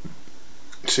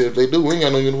 Shit, if they do, we ain't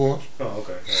got no uniforms. Oh,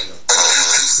 okay.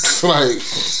 Like,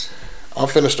 I'm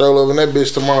finna stroll over in that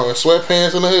bitch tomorrow in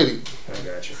sweatpants and a hoodie. I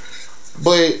got you.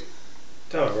 But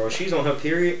tell her, bro, she's on her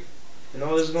period and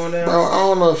all this is going down. Bro, I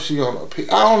don't know if she on a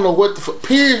period. I don't know what the fuck.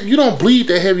 Period. You don't bleed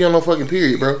that heavy on no fucking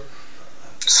period, bro.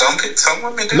 Some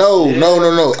women do.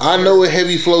 No. I know what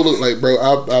heavy flow look like, bro.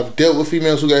 I've dealt with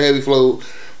females who got heavy flow.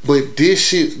 But this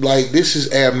shit, like, this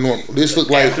is abnormal. This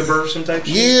look like afterbirth, some type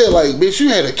shit? Yeah, like, bitch, you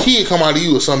had a kid come out of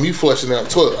you or something. You flushing down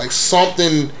the toilet. Like,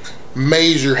 something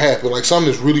major happened. Like,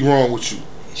 something is really wrong with you.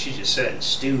 She just sat and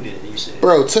stewed in it. You said,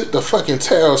 bro, took the fucking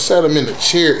towel, sat him in the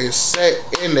chair, and sat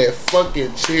in that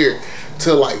fucking chair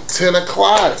till like 10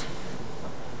 o'clock.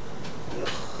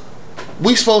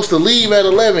 We supposed to leave at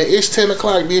 11. It's 10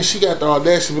 o'clock. Then she got the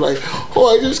audacity to be like,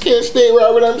 oh, I just can't stay,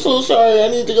 Robert. I'm so sorry. I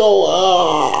need to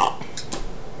go.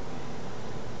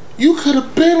 You could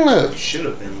have been left. Should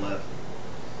have been left.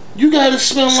 You gotta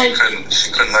spend like.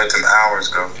 She couldn't let them hours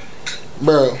go.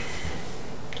 Bro.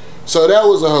 So that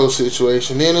was a whole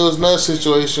situation. Then there was another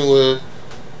situation where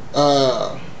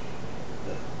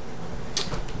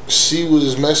she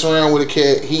was messing around with a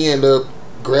cat. He ended up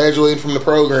graduating from the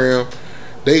program.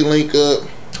 They link up.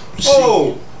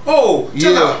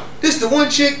 Yeah. This the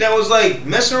one chick that was like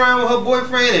messing around with her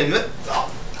boyfriend and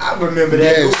I remember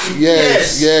that.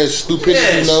 Yes.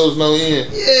 Stupidity knows no end.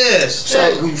 Yes.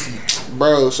 So, goofy.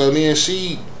 Bro, so then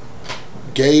she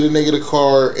gave the nigga the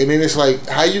car, and then it's like,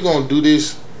 how you gonna do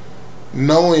this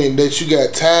knowing that you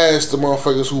got ties to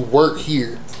motherfuckers who work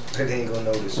here? They ain't gonna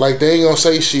notice. Like, they ain't gonna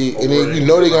say shit, and then you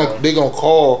know they gonna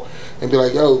call and be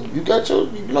like, yo, you got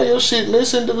your shit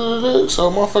missing,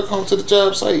 so motherfucker come to the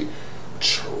job site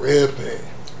tripping.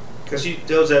 Cause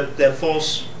there was that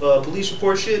false police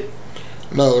report shit?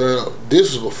 No.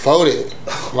 This was before that.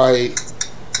 Like,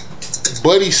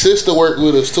 Buddy's sister worked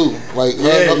with us too. Like,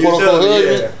 her quote-unquote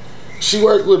husband, she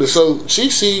worked with us. So she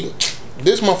see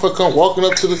this motherfucker come walking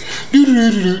up to the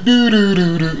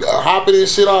hopping and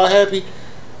shit all happy.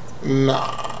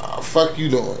 Nah, fuck you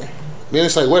doing. Then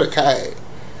it's like, where the car at?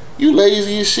 You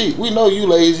lazy as shit. We know you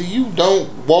lazy. You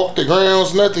don't walk the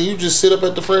grounds, nothing. You just sit up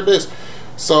at the front desk.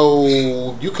 So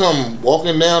you come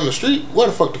walking down the street, where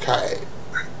the fuck the car at?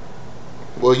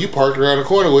 Well, you parked around the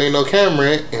corner where ain't no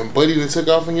camera at, and Buddy done took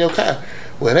off in your car.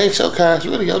 Well, it ain't your car, it's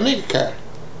really your nigga car.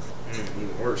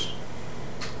 Even worse.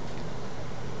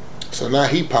 So now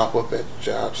he pop up at the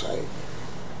job site.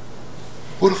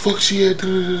 Where the fuck she at?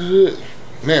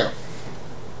 Now,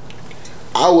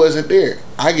 I wasn't there.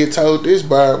 I get told this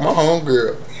by my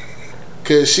homegirl.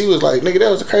 Cause she was like, nigga, that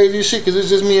was the craziest shit, cause it's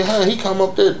just me and her. He come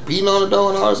up there beating on the door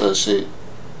and all this other shit.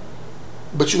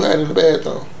 But you had it in the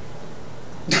bathroom.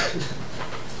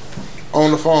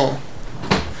 On the phone.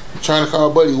 Trying to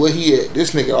call Buddy, where he at?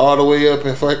 This nigga all the way up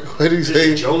in fuck, what did he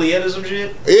say? Joliet or some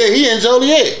shit? Yeah, he in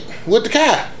Joliet with the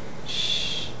car.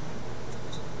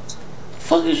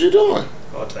 Fuck is you doing?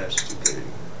 All types of stupidity.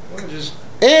 Well, just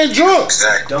and drunk.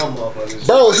 Exactly. dumb motherfuckers.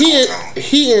 Bro,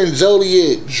 he in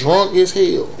Joliet drunk as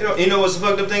hell. You know what's the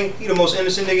fucked up thing? He the most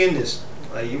innocent nigga in this.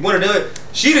 Like, you want to do it?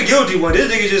 She the guilty one.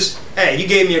 This nigga just, hey, you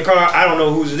gave me a car. I don't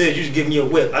know whose it is. You just give me a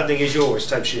whip. I think it's yours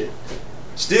type shit.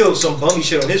 Still some bummy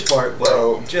shit on his part, but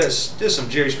bro, just some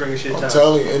Jerry Springer shit. I'm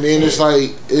telling you. And then it's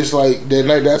like that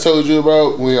night that I told you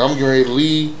about when I'm getting ready to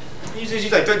leave. You said she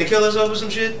like threatened to kill herself or some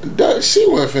shit? She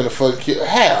wasn't finna fucking kill.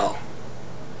 How?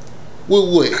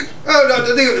 With what? Oh no,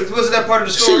 the thing wasn't that part of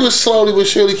the story. She was slowly but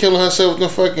surely killing herself with them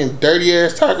fucking dirty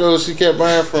ass tacos she kept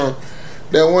buying from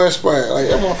that one spot. Like,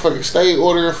 that motherfucker stayed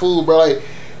ordering food, bro. Like,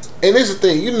 and this is the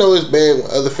thing, you know it's bad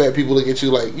when other fat people look at you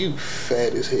like, you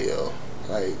fat as hell.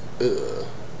 Like,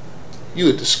 you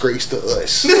a disgrace to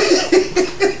us.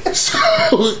 So,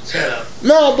 shut up.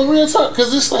 No, but real talk,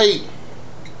 cause it's like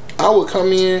I would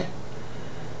come in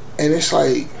and it's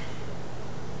like,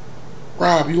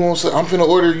 Rob, you want some? I'm finna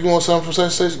order. You want something from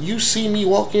such and such? You see me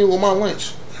walk in with my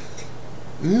lunch?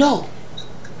 No.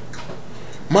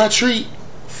 My treat?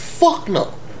 Fuck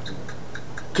no.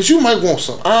 Cause you might want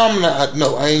some. I'm not.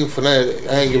 No, I ain't for that.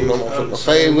 I ain't giving no motherfucking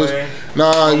favors.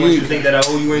 Nah, you think that I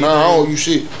owe you anything? Nah, I don't owe you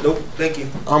shit. Nope. Thank you.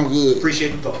 I'm good. Appreciate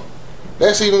the thought.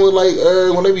 That's even with like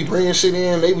when they be bringing shit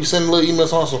in, they be sending little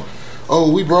emails also.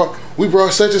 Oh, we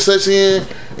brought such and such in,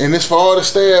 and it's for all the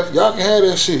staff. Y'all can have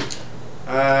that shit.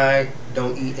 I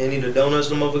don't eat any of the donuts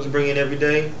the motherfuckers bring in every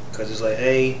day, because it's like,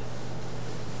 hey,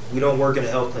 we don't work in a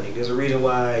health clinic. There's a reason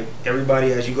why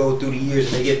everybody, as you go through the years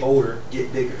and they get older,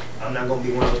 get bigger. I'm not going to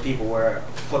be one of those people where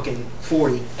I'm fucking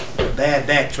 40 with a bad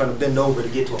back trying to bend over to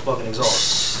get to a fucking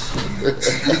exhaust.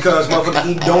 Because motherfuckers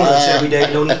eat donuts every day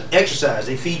and don't eat exercise.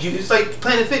 They feed you, it's like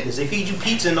Planet Fitness. They feed you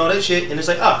pizza and all that shit, and it's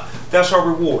like, that's our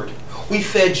reward. We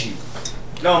fed you.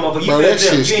 No, motherfucker, you fed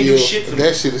them. You ain't do shit for me.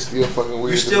 That shit is still fucking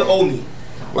weird. You still owe me.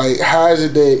 Like, how is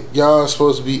it that y'all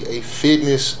supposed to be a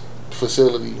fitness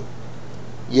facility,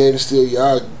 yet still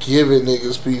y'all giving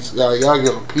niggas pizza? Y'all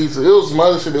give them pizza. It was some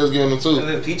other shit they was giving them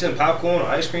too. Pizza and popcorn or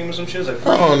ice cream or some shit. Like,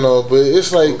 I don't know, but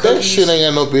it's like that shit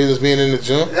ain't got no business being in the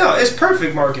gym. No, it's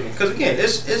perfect marketing. Because again,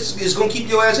 it's gonna keep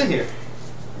your ass in here.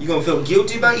 You're gonna feel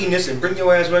guilty about eating this and bring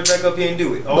your ass right back up here and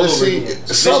do it all but over see, again.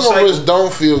 some of us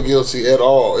don't feel guilty at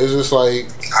all. It's just like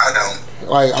I don't.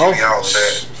 Like, I'm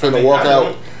finna walk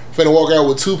out. Finna walk out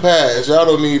with 2 pies. Y'all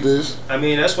don't need this. I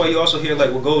mean, that's why you also hear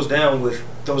like what goes down with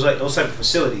those type of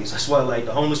facilities. That's why like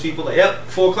the homeless people, like, yep,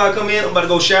 4 o'clock come in, I'm about to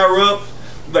go shower up,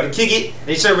 I'm about to kick it.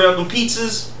 They serve up them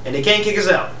pizzas and they can't kick us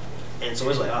out. And so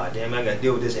it's like, damn, I gotta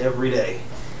deal with this every day.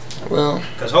 Well,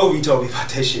 because Hovey told me about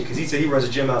that shit, because he said he runs a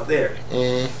gym out there.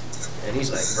 And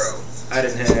he's like, bro, I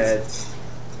didn't had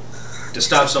to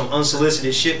stop some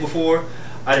unsolicited shit before.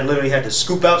 I didn't literally had to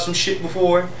scoop out some shit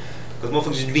before, because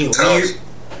motherfuckers just being weird.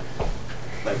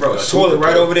 Like, bro, the toilet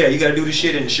right over there. You gotta do this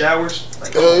shit in the showers.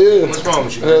 Like, yeah. What's wrong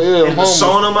with you? Yeah, in the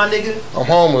sauna, my nigga. I'm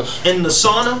homeless. In the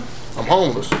sauna. I'm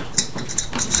homeless.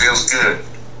 Feels good.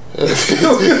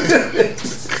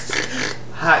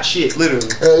 Hot shit, literally.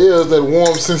 Yeah, it's that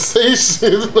warm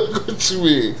sensation. Look what you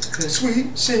mean. That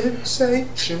sweet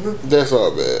sensation. That's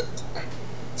all bad.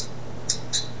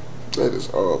 That is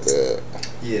all bad.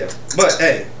 Yeah, but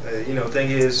hey,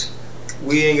 thing is,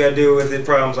 we ain't gotta deal with it.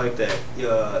 Problems like that.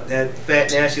 That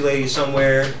fat nasty lady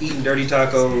somewhere eating dirty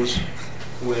tacos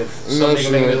with some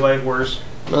nigga making his life worse.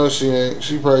 No, she ain't.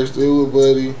 She probably still with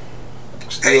Buddy.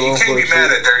 Hey, you can't be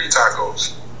mad at dirty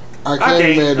tacos. I can't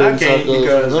be mad at dirty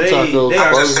tacos.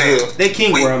 Because they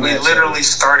king where I'm at. We literally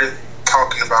started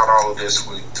talking about all of this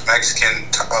with Mexican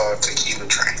tequila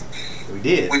train. We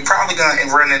did. We probably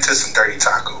gonna run into some dirty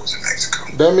tacos in Mexico.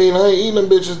 That mean I ain't eating them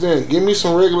bitches then. Give me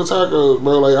some regular tacos,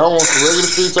 bro. Like, I want some regular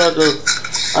street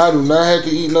tacos. I do not have to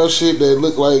eat no shit that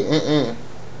look like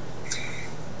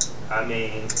I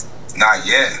mean, not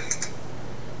yet.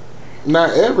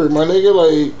 Not ever, my nigga.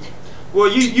 Like, well,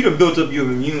 you done built up your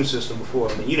immune system before.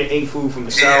 I mean, you done ate food from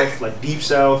the south, like deep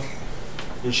south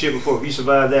and shit before. If you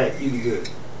survive that, you be good.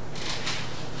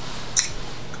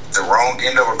 The wrong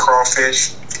end of a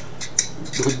crawfish,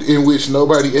 in which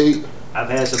nobody ate. I've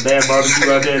had some bad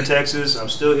barbecue out there in Texas. I'm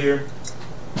still here.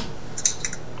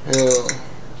 Hell,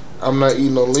 I'm not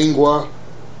eating no lingua.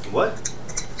 What?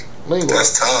 Lingua.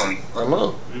 That's tongue. I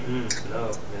know.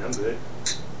 No, man, I'm good.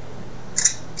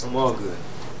 I'm all good.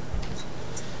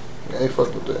 I ain't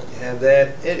fuck with that. Have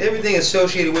that. Everything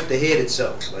associated with the head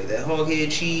itself. Like that hog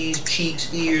head, cheese,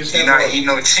 cheeks, ears. You not eating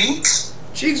no cheeks?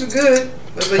 Cheeks are good.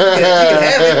 But like, you can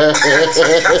have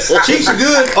it. Cheeks are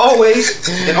good, always,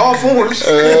 in all forms.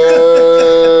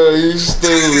 You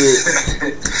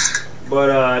stupid.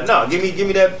 But no, give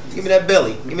me that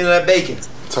belly. Give me that bacon.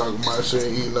 Talking about shit,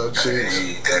 eating no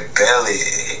cheeks. That belly.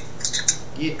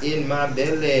 Get in my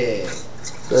belly.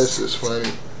 That's just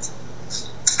funny.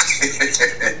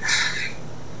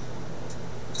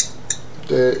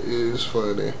 That is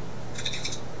funny.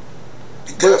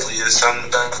 Definitely is something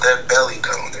about that belly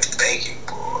though, that bacon,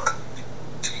 boy.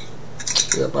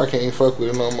 Yep, I can't even fuck with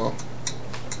it no more.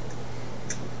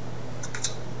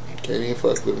 Can't even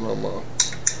fuck with it no more.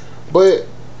 But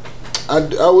I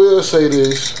will say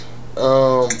this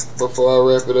before I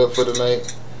wrap it up for the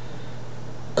night.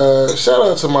 Shout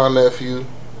out to my nephew.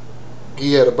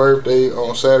 He had a birthday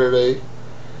on Saturday,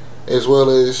 as well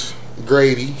as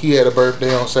Grady. He had a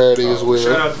birthday on Saturday as well.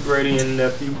 Shout out to Grady and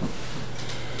nephew.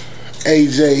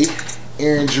 AJ,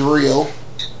 Aaron Jarrell.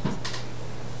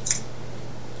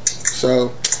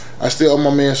 So I still owe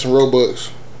my man some Robux.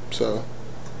 So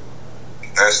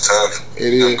that's tough.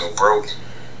 It is. Go broke.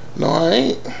 No, I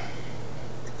ain't.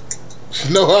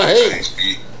 No, I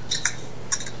ain't.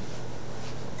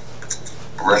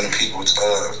 Running people's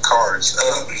cards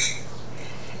up.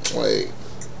 Like,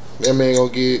 that man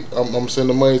gonna get. I'm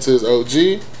sending money to his OG,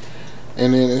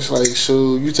 and then it's like,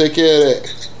 so you take care of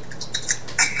that.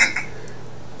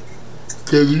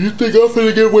 Cause you think I'm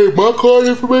finna give away my card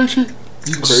information?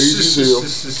 You crazy as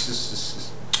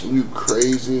hell. You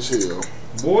crazy as hell.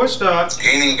 Boy, stop. You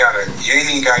ain't even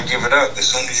gotta give it up. As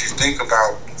soon as you think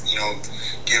about,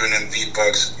 giving them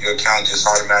V-Bucks, your account just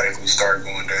automatically start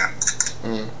going down.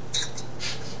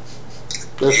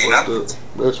 That's fucked up.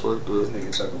 That's fucked up. This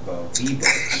nigga talking about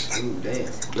V-Bucks. Ooh,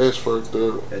 damn. That's fucked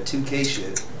up. That 2K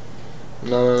shit.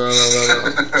 No.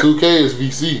 2K is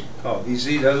VC. Oh,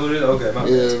 VC, that's what it is? Okay, my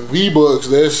bad. V-Bucks,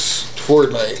 that's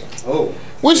Fortnite. Oh.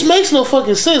 Which makes no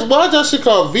fucking sense. Why y'all shit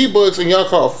called V-Bucks and y'all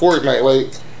call Fortnite?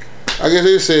 Like, I guess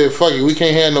they said, fuck it, we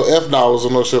can't have no F-dollars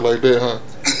or no shit like that, huh?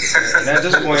 And at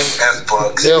this point,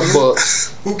 F-Bucks.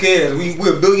 F-Bucks. Who cares?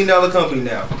 We're a $1 billion company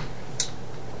now.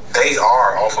 They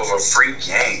are off of a free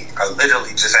game. I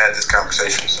literally just had this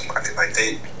conversation with somebody. Like,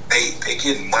 they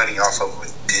getting money off of a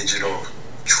digital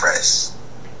dress.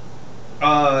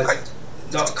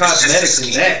 No, cosmetics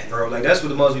and that, bro. Like, that's what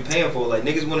the most be paying for. Like,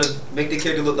 niggas want to make their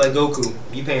character look like Goku.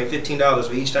 You paying $15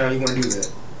 for each time you want to do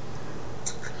that.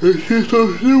 That shit's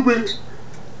so stupid.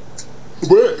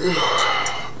 But,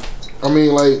 I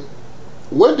mean, like,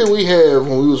 what did we have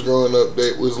when we was growing up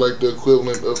that was like the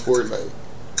equivalent of Fortnite?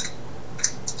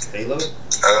 Halo?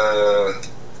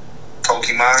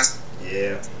 Pokemon?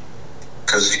 Yeah.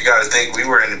 Because you got to think, we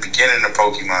were in the beginning of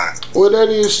Pokemon. Well, that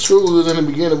is true. It was in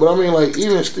the beginning. But I mean, like,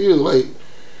 even still, like,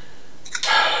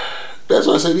 that's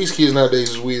why I say these kids nowadays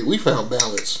is weird. We found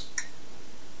balance.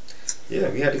 Yeah,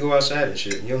 we had to go outside and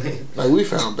shit. You know what I mean? Like, we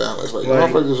found balance. Like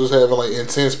motherfuckers was having, like,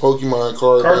 intense Pokemon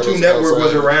card Cartoon Network outside.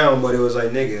 was around, but it was like,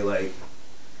 nigga, like,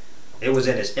 it was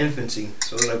in its infancy.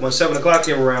 So it was like when 7 o'clock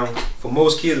came around, for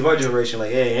most kids of our generation,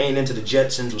 like, hey, I ain't into the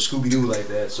Jetsons or Scooby-Doo like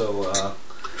that. So,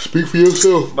 speak for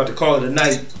yourself. About to call it a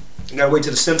night. You gotta wait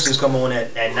till the Simpsons come on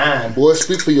at 9. Boy,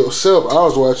 speak for yourself. I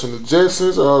was watching the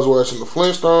Jetsons. I was watching the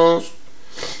Flintstones.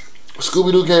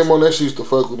 Scooby-Doo came on. That shit used to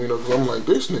fuck with me, though, because I'm like,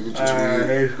 this nigga just weird.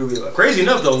 Hey, Scooby-Doo. Crazy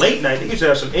enough, the late night, they used to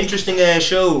have some interesting ass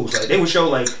shows. Like, they would show,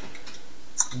 like,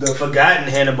 the forgotten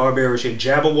Hanna-Barbera shit,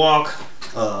 Jabberwock,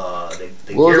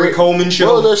 the Gary Coleman show.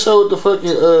 What was that show with the fucking,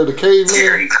 the caveman?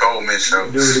 Gary Coleman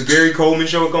show. Dude, the Gary Coleman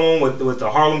show come on with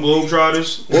the Harlem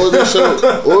Globetrotters. What was that show?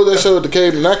 What was that show with the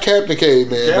caveman? Not Captain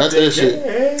Caveman, not that shit.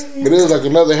 But it was like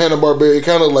another Hanna-Barbera. It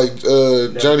kind of like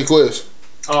Johnny Quest.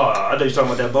 Oh, I thought you were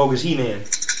talking about that bogus He-Man.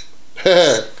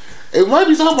 It might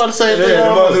be talking about the same thing. The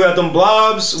mother who got them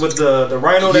blobs with the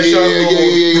rhino that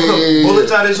shot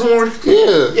bullets out his horn.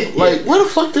 Yeah. Like, where the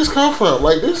fuck this come from?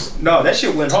 Like this? No, that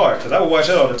shit went hard because I would watch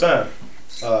that all the time.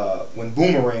 When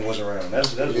Boomerang was around.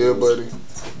 That's yeah, buddy.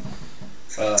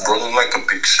 Rolling like a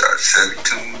big shot, Chevy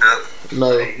tuned up.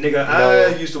 No, nigga,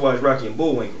 I used to watch Rocky and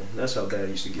Bullwinkle. That's how bad I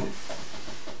used to get it.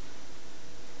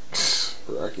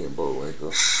 Rocky and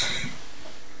Bullwinkle.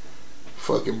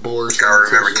 Fucking Boris. Y'all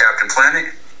remember Captain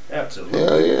Planet? Absolutely.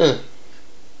 Hell yeah.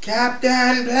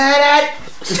 Captain Planet.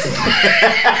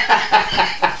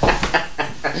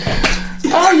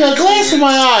 Oh, your glass in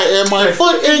my eye and my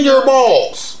foot in your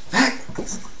balls.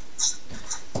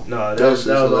 No, that was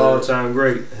all time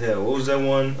great. Hell, what was that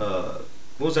one? What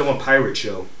was that one pirate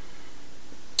show?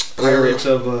 Pirates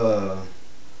of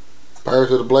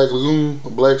Pirates of the Black Lagoon,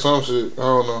 Black some shit. I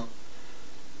don't know.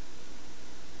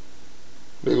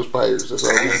 They was pirates. That's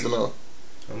all I need to know.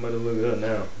 I'm about to look it up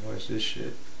now. Watch this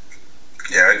shit.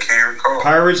 Yeah, I can't recall.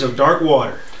 Pirates of Dark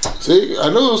Water. See, I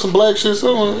knew there was some black shit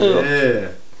somewhere.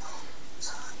 Yeah.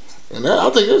 And that, I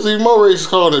think there's even more races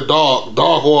called it dark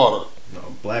water. No,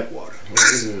 black water. What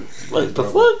is it? Like the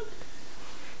fuck?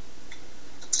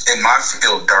 In my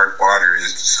field, dark water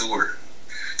is the sewer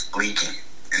leaking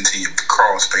into your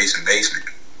crawl space and basement.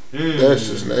 That's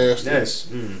just nasty. Yes.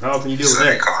 How often you deal with So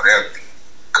they that?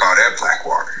 call that black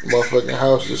water. Motherfucking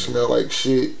house just smell like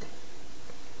shit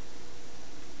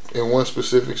in one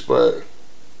specific spot.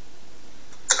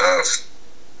 Tough.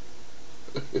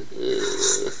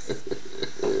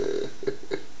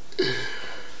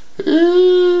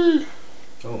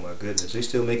 Oh my goodness, they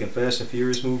still making Fast and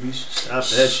Furious movies? Stop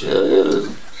that shit. It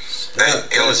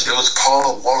was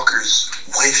Paul Walker's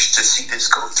wish to see this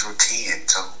go through 10,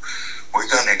 so we're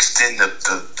gonna extend the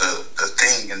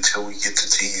thing until we get to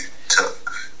 10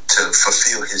 to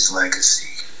fulfill his legacy.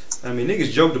 I mean,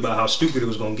 niggas joked about how stupid it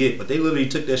was gonna get, but they literally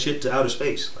took that shit to outer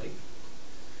space. Like,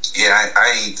 yeah,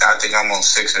 I think I'm on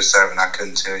 6 or 7. I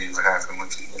couldn't tell you what happened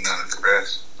with none of the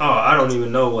rest. oh, I don't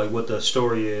even know like what the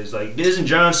story is. Like, isn't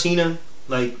John Cena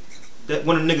like that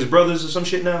one of the niggas' brothers or some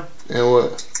shit now? And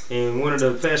what? In one of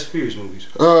the Fast and Furious movies.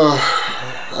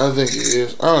 I think it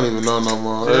is. I don't even know no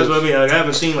more. So that's what I mean. Like, I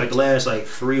haven't seen like the last like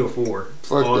 3 or 4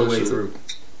 Fuck all the that way shit. through.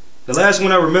 The last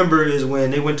one I remember is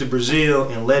when they went to Brazil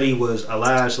and Letty was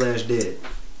alive/dead.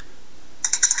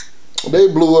 They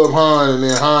blew up Han and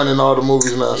then Han in all the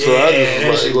movies now. So I that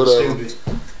just shit was was like, whatever.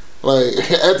 stupid. Like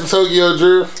at the Tokyo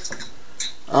Drift,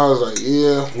 I was like,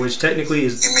 yeah. Which technically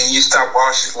is. You mean you stopped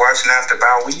watching after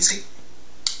Bow Weezy?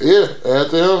 Yeah,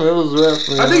 after him, it was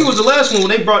wrestling. I think it was the last one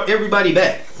when they brought everybody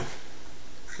back.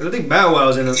 'Cause I think Bow Wow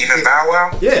was in it. Even Bow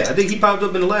Wow? Yeah, I think he popped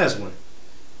up in the last one.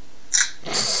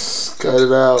 Cut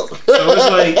it out. So it's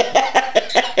like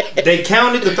they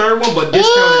counted the third one, but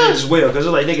discounted it as well. Because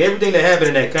it's like, nigga, everything that happened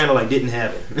in that kind of like didn't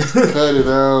happen. Cut it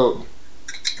out.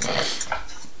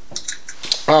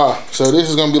 So this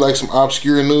is gonna be like some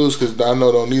obscure news because I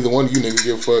know don't neither one of you niggas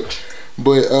give a fuck.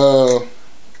 But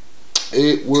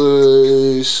it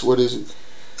was, what is it?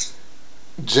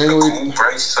 January. Cool,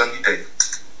 bright, sunny day.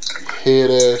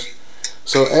 Head ass.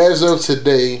 So as of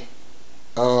today,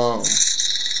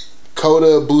 Kota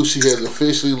Ibushi has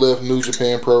officially left New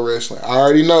Japan Pro Wrestling. I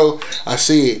already know. I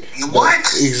see it. What?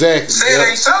 Exactly. Say it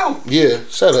ain't so. Yeah.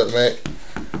 Shut up, Mac.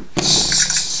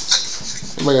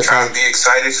 Trying to be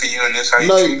excited for you and this how you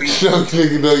No, treat me? no,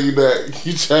 nigga, no, you not.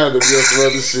 You trying to be on some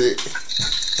other shit.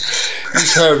 You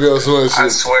trying to be on some other shit. I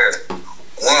swear,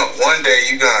 one day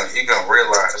you gonna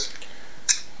realize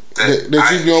that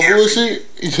you be on bullshit.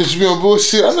 That you be on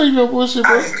bullshit. I know you be on bullshit,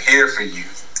 bro. I am here for you.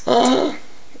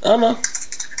 I know.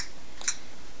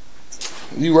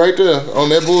 You right there on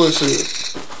that bullshit.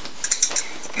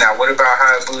 Now, what about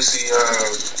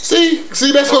Hayabusa?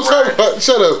 See, that's what I'm talking about.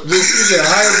 Shut up. Just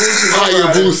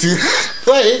Hayabusa.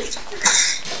 Like,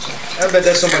 I bet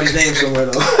that's somebody's name somewhere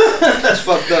though. That's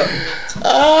fucked up.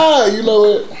 You know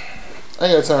what? I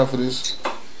ain't got time for this.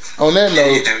 On that Yeah,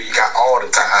 note, you do. You got all the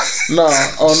time. nah.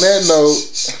 On that note,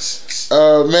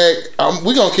 Mac,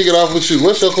 we gonna kick it off with you.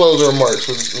 What's your closing remarks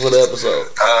for the episode?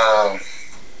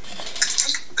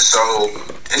 So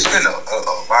it's been a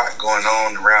lot going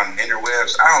on around the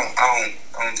interwebs. I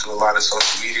don't do a lot of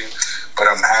social media, but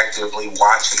I'm actively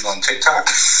watching on TikTok.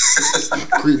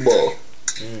 Creep ball.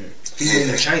 Feeding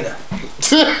in China.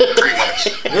 Pretty much.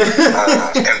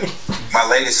 And my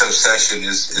latest obsession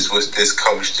is with this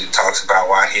coach that talks about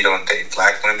why he don't date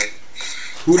black women.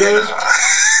 Who does?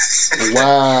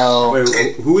 Wow.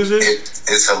 Wait, who is this?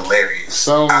 It's hilarious.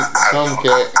 Some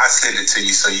cat. I send it to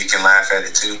you so you can laugh at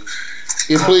it too.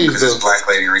 Yeah, please Because do. this black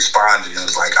lady responded and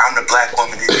was like, "I'm the black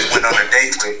woman that you went on a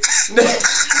date with."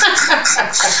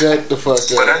 Shut the fuck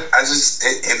But up. I just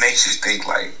it makes you think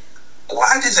like,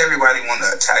 why does everybody want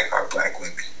to attack our black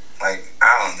women? Like,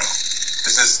 I don't know.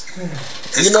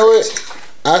 It's You know what?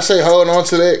 I say hold on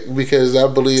to that because I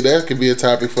believe that could be a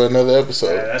topic for another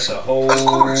episode. Yeah, that's a whole Of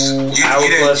course. hour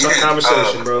plus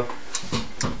conversation, bro.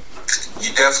 You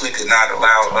definitely did not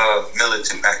allow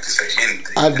Militant Mac to say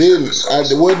anything. I didn't.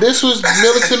 Well, this was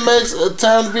Militant Mac's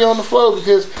time to be on the floor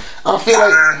because I feel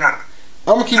like No.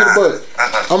 I'm gonna keep it a buck.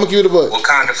 I'm gonna keep it a buck.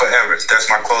 Wakanda forever. That's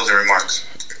my closing remarks.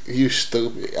 You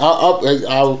stupid.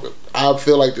 I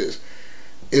feel like this.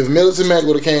 If Militant Mac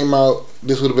would have came out,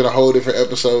 this would have been a whole different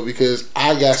episode because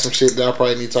I got some shit that I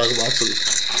probably need to talk about too.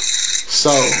 So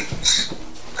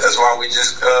that's why we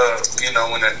just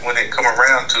when it come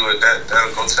around to it,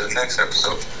 that'll go to the next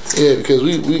episode. Yeah, because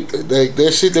we like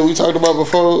that shit that we talked about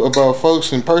before about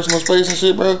folks in personal space and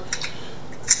shit, bro.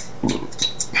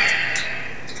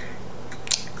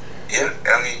 Yeah,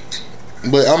 I mean,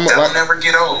 but that'll never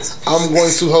get old. I'm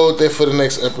going to hold that for the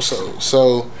next episode.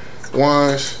 So,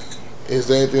 Wands, is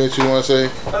there anything that you want to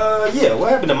say? Yeah.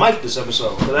 What happened to Mike this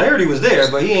episode? Because I heard he was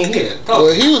there, but he ain't here.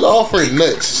 Well, he was offering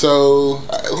nuts, so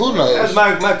who knows?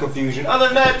 That's my confusion. Other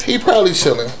than that, he probably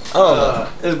chilling. I don't know.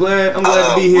 I'm glad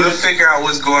to be here. We'll figure out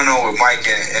what's going on with Mike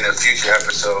in a future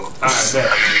episode. All right, bet.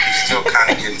 I mean, he's still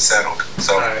kind of getting settled.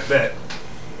 So, all right, bet.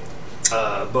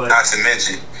 But not to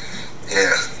mention,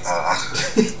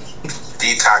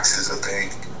 detox is a thing.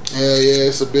 Yeah,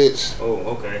 it's a bitch.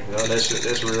 Oh, okay. No, that's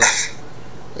real.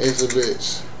 It's a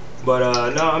bitch.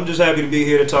 But no, I'm just happy to be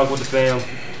here to talk with the fam.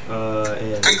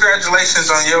 And congratulations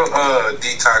on your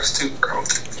detox too, bro.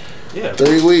 Yeah.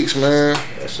 3 weeks, man.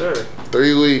 Yes, sir.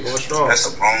 3 weeks. Going strong.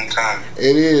 That's a long time.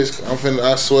 It is.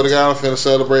 I swear to God, I'm finna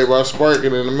celebrate by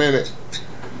sparking in a minute.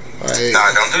 Like,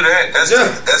 nah, don't do that.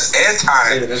 That's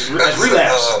anti. Yeah, that's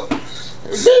relapse.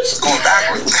 Bitch, going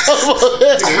backwards.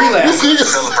 Relapse.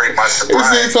 Celebrate my sobriety. This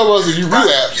nigga talking about you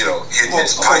relapse. Hitting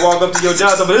his I pipe. walk up to your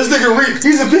job, but this nigga,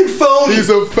 he's a big phony. He's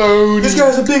a phony. This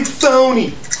guy's a big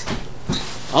phony.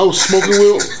 I was smoking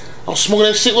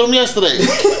that shit with him yesterday.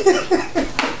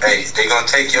 Hey, they gonna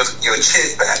take your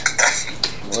shit back.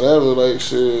 Whatever, like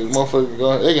shit,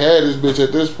 motherfucker, they can have this bitch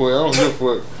at this point. I don't give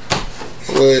a fuck.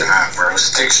 But nah, bro,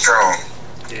 stick strong.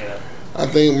 Yeah. I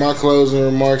think my closing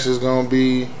remarks is gonna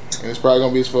be, and it's probably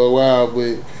gonna be for a while,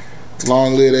 but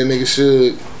long live that nigga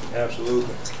Suge.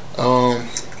 Absolutely.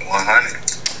 100.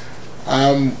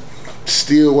 I'm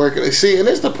still working. See, and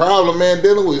that's the problem, man,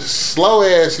 dealing with slow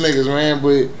ass niggas, man.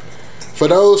 But for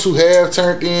those who have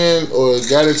turned in or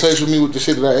got in touch with me with the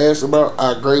shit that I asked about,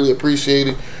 I greatly appreciate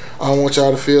it. I don't want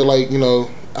y'all to feel like,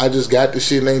 I just got the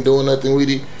shit and ain't doing nothing with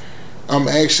it. I'm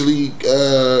actually,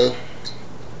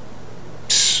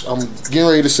 I'm getting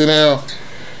ready to sit down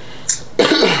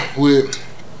with,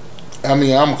 I'm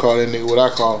gonna call that nigga what I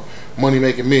call Money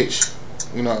Making Mitch,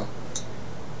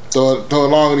 Throw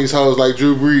along in these hoes like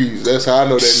Drew Brees. That's how I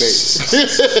know that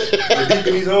nigga. Deep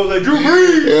in these hoes like Drew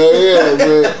Brees. Yeah,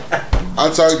 but I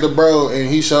talked to bro, and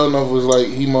he sure enough was like,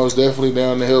 he most definitely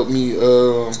down to help me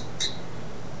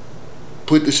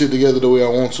put the shit together the way I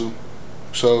want to.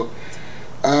 So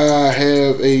I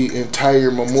have a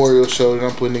entire memorial show that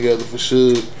I'm putting together for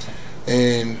Suge,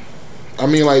 and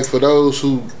for those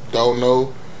who don't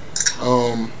know,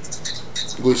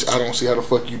 which I don't see how the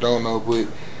fuck you don't know, but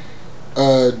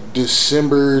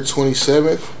December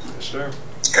 27th. Yes, sir.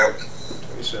 Yep.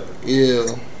 27th. Yeah,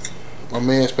 my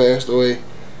man's passed away,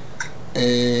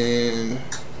 and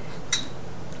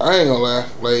I ain't gonna lie,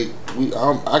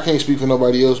 I can't speak for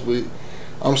nobody else, but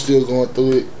I'm still going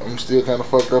through it. I'm still kind of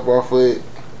fucked up off of it.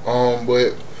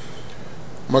 But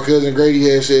my cousin Grady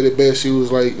had said it best. She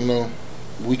was like,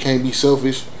 we can't be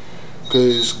selfish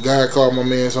because God called my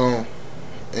man's home,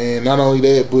 and not only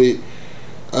that, but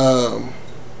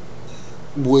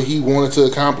what he wanted to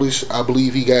accomplish, I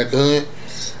believe he got done,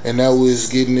 and that was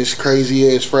getting this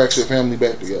crazy ass fractured family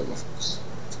back together.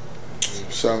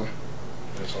 So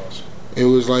that's awesome. it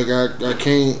was like I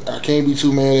can't be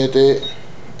too mad at that,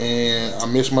 and I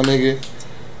miss my nigga.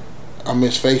 I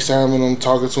miss FaceTiming him,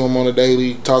 talking to him on a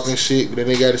daily, talking shit. But then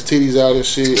they got his titties out and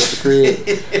shit at the crib.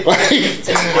 But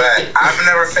I've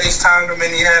never FaceTimed him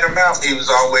and he had him out. He was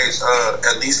always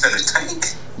at least in the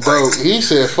tank. Bro, he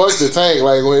said, fuck the tank.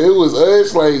 Like, when it was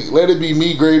us, like, let it be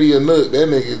me, Grady, or Nook. That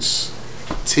nigga's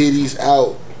titties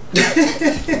out.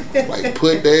 Like,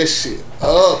 put that shit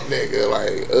up, nigga.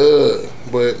 Like,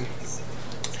 But,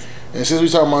 and since we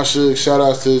talking about Suge, shout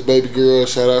outs to his baby girl,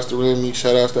 shout outs to Remy,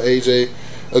 shout outs to AJ.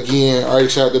 Again, I already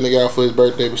shot the nigga out for his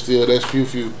birthday, but still, that's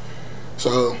few.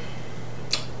 So,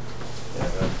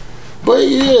 but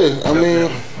yeah,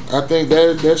 I think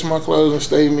that's my closing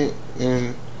statement,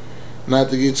 and not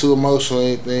to get too emotional or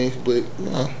anything, but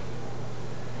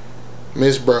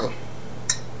Miss Bro.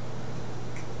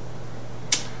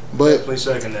 But Definitely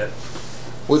second that.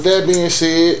 With that being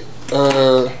said,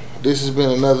 this has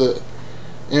been another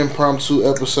impromptu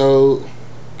episode.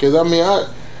 Cause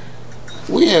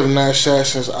we have not shot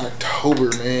since October,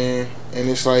 man, and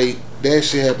it's like that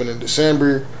shit happened in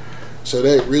December, so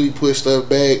that really put stuff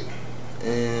back,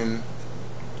 and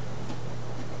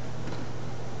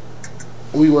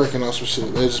we working on some shit.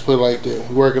 Let's just put it like that.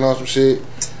 We working on some shit.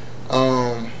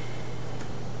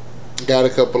 Got a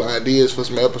couple of ideas for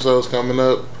some episodes coming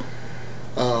up.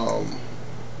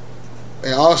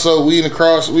 And also we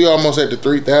almost at the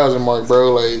 3,000 mark,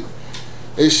 bro. Like,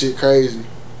 this shit crazy.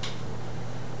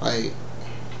 Like,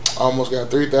 almost got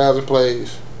 3,000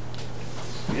 plays.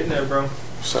 Getting there, bro.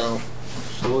 So,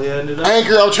 slowly adding it up.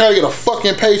 Anchor, I'm trying to get a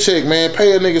fucking paycheck, man.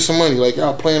 Pay a nigga some money. Like,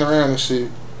 y'all playing around and shit.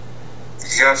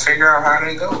 You gotta figure out how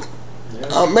they go.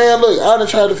 Yeah. Man, look, I done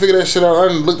tried to figure that shit out. I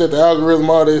done looked at the algorithm,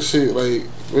 all that shit. Like,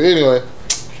 but anyway.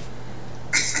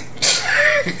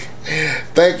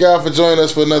 Thank y'all for joining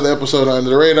us for another episode of Under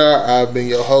the Radar. I've been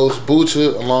your host,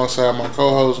 Bucha, alongside my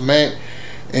co-host, Matt.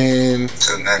 And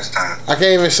till next time. I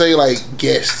can't even say, like,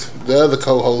 guest. The other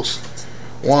co-host,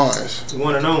 Wands. The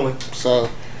one and only. So,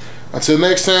 until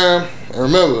next time, and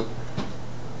remember,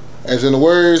 as in the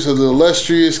words of the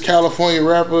illustrious California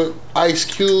rapper Ice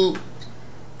Cube,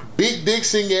 big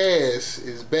dicks in your ass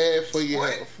is bad for your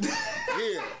health.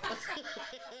 Yeah.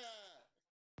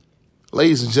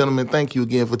 Ladies and gentlemen, thank you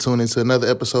again for tuning to another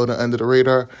episode of Under the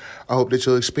Radar. I hope that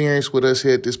your experience with us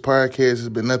here at this podcast has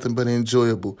been nothing but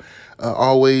enjoyable.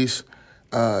 Always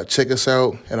check us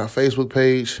out at our Facebook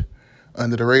page,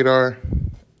 Under the Radar.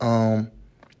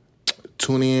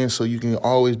 Tune in so you can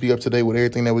always be up to date with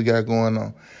everything that we got going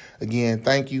on. Again,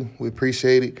 thank you. We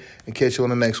appreciate it. And catch you on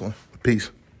the next one. Peace.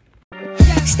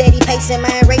 Steady pacing,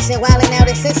 mind racing, wilding out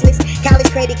and senseless. College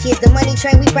credit kids, the money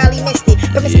train, we probably missed it.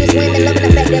 Promiscuous women, loving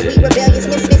the fact that we rebellious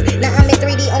misfits. Now I'm in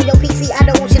 3D on your PC, I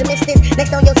don't want you to miss this.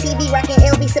 Next on your TV, rocking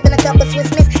LV, sipping a cup of Swiss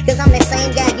Miss. Cause I'm that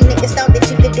same guy you niggas thought that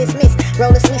you could dismiss.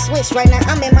 Roll a sweet switch, right now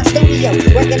I'm in my studio.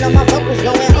 Working on my vocals,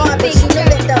 going hard, bitch, you know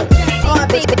it though. Hard,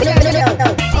 bitch,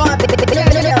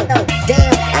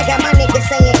 damn, I got my niggas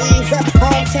saying ease up.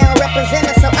 Hometown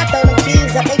representative, so I throw them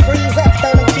keys up. They freeze up,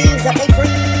 throw them keys up, they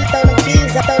freeze. Throw them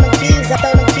keys up, throw them keys up,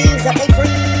 throw them keys up, they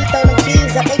free. Throw them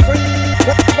keys up, they free.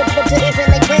 What to this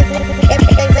in their presence?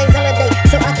 Everything's a holiday,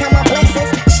 so I count my blessings.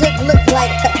 Shit look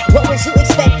like, what was you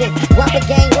expecting? Whopper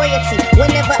gang royalty.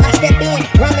 Whenever I step in,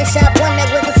 ramen shop one that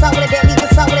was assault with a deadly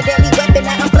weapon.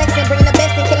 Now I'm flexing, bringing the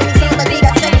best in Kenny Son. But they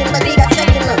got second,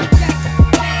 look.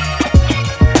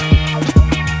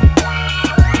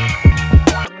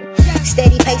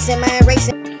 Steady pacing, mind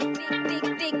racing.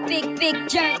 Big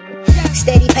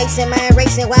steady pacing, mind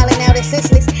racing, wilding out and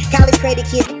senseless. College credit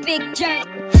kids, big jerk.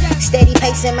 Steady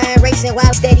pacing, mind racing,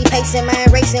 steady pacing,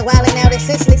 mind racing, wilding out and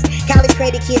senseless. College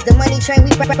credit kids, the money train, we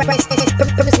race this.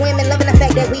 Purpose women, loving the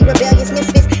fact that we rebellious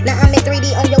misfits. Now I'm in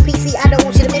 3D on your PC, I don't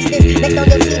want you to miss this. Next on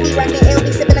your TV, rocking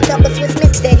LV, sipping a cup of Swiss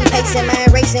Miss. Steady pacing,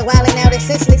 mind racing, wilding out and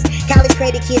senseless. College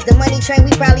credit kids, the money train,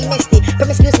 we probably missed it.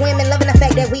 Promiscuous women, loving the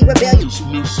fact that we rebellious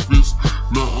misfits.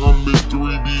 Now I'm in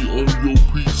 3D on your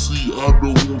PC, I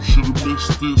don't want you to miss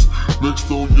this.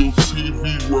 Next on your TV,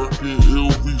 rocking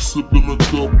LV, sipping a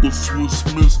cup of Swiss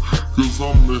Miss. Cause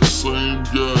I'm that same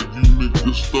guy you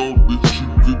niggas thought that you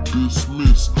could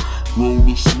dismiss. Roll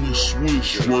a sweet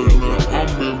switch, right now I'm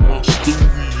in my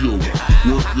studio.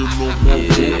 Working on my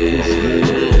vocals, going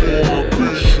hard,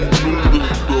 bitch, you know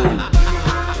that though.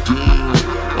 Damn,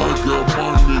 I got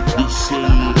my niggas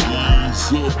saying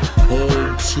ease up.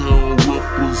 Hometown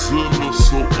representative,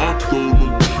 so I throw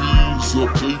them keys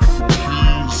up. They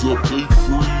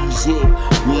freeze up.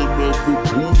 Whenever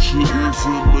Bucha is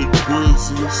in their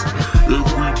presence.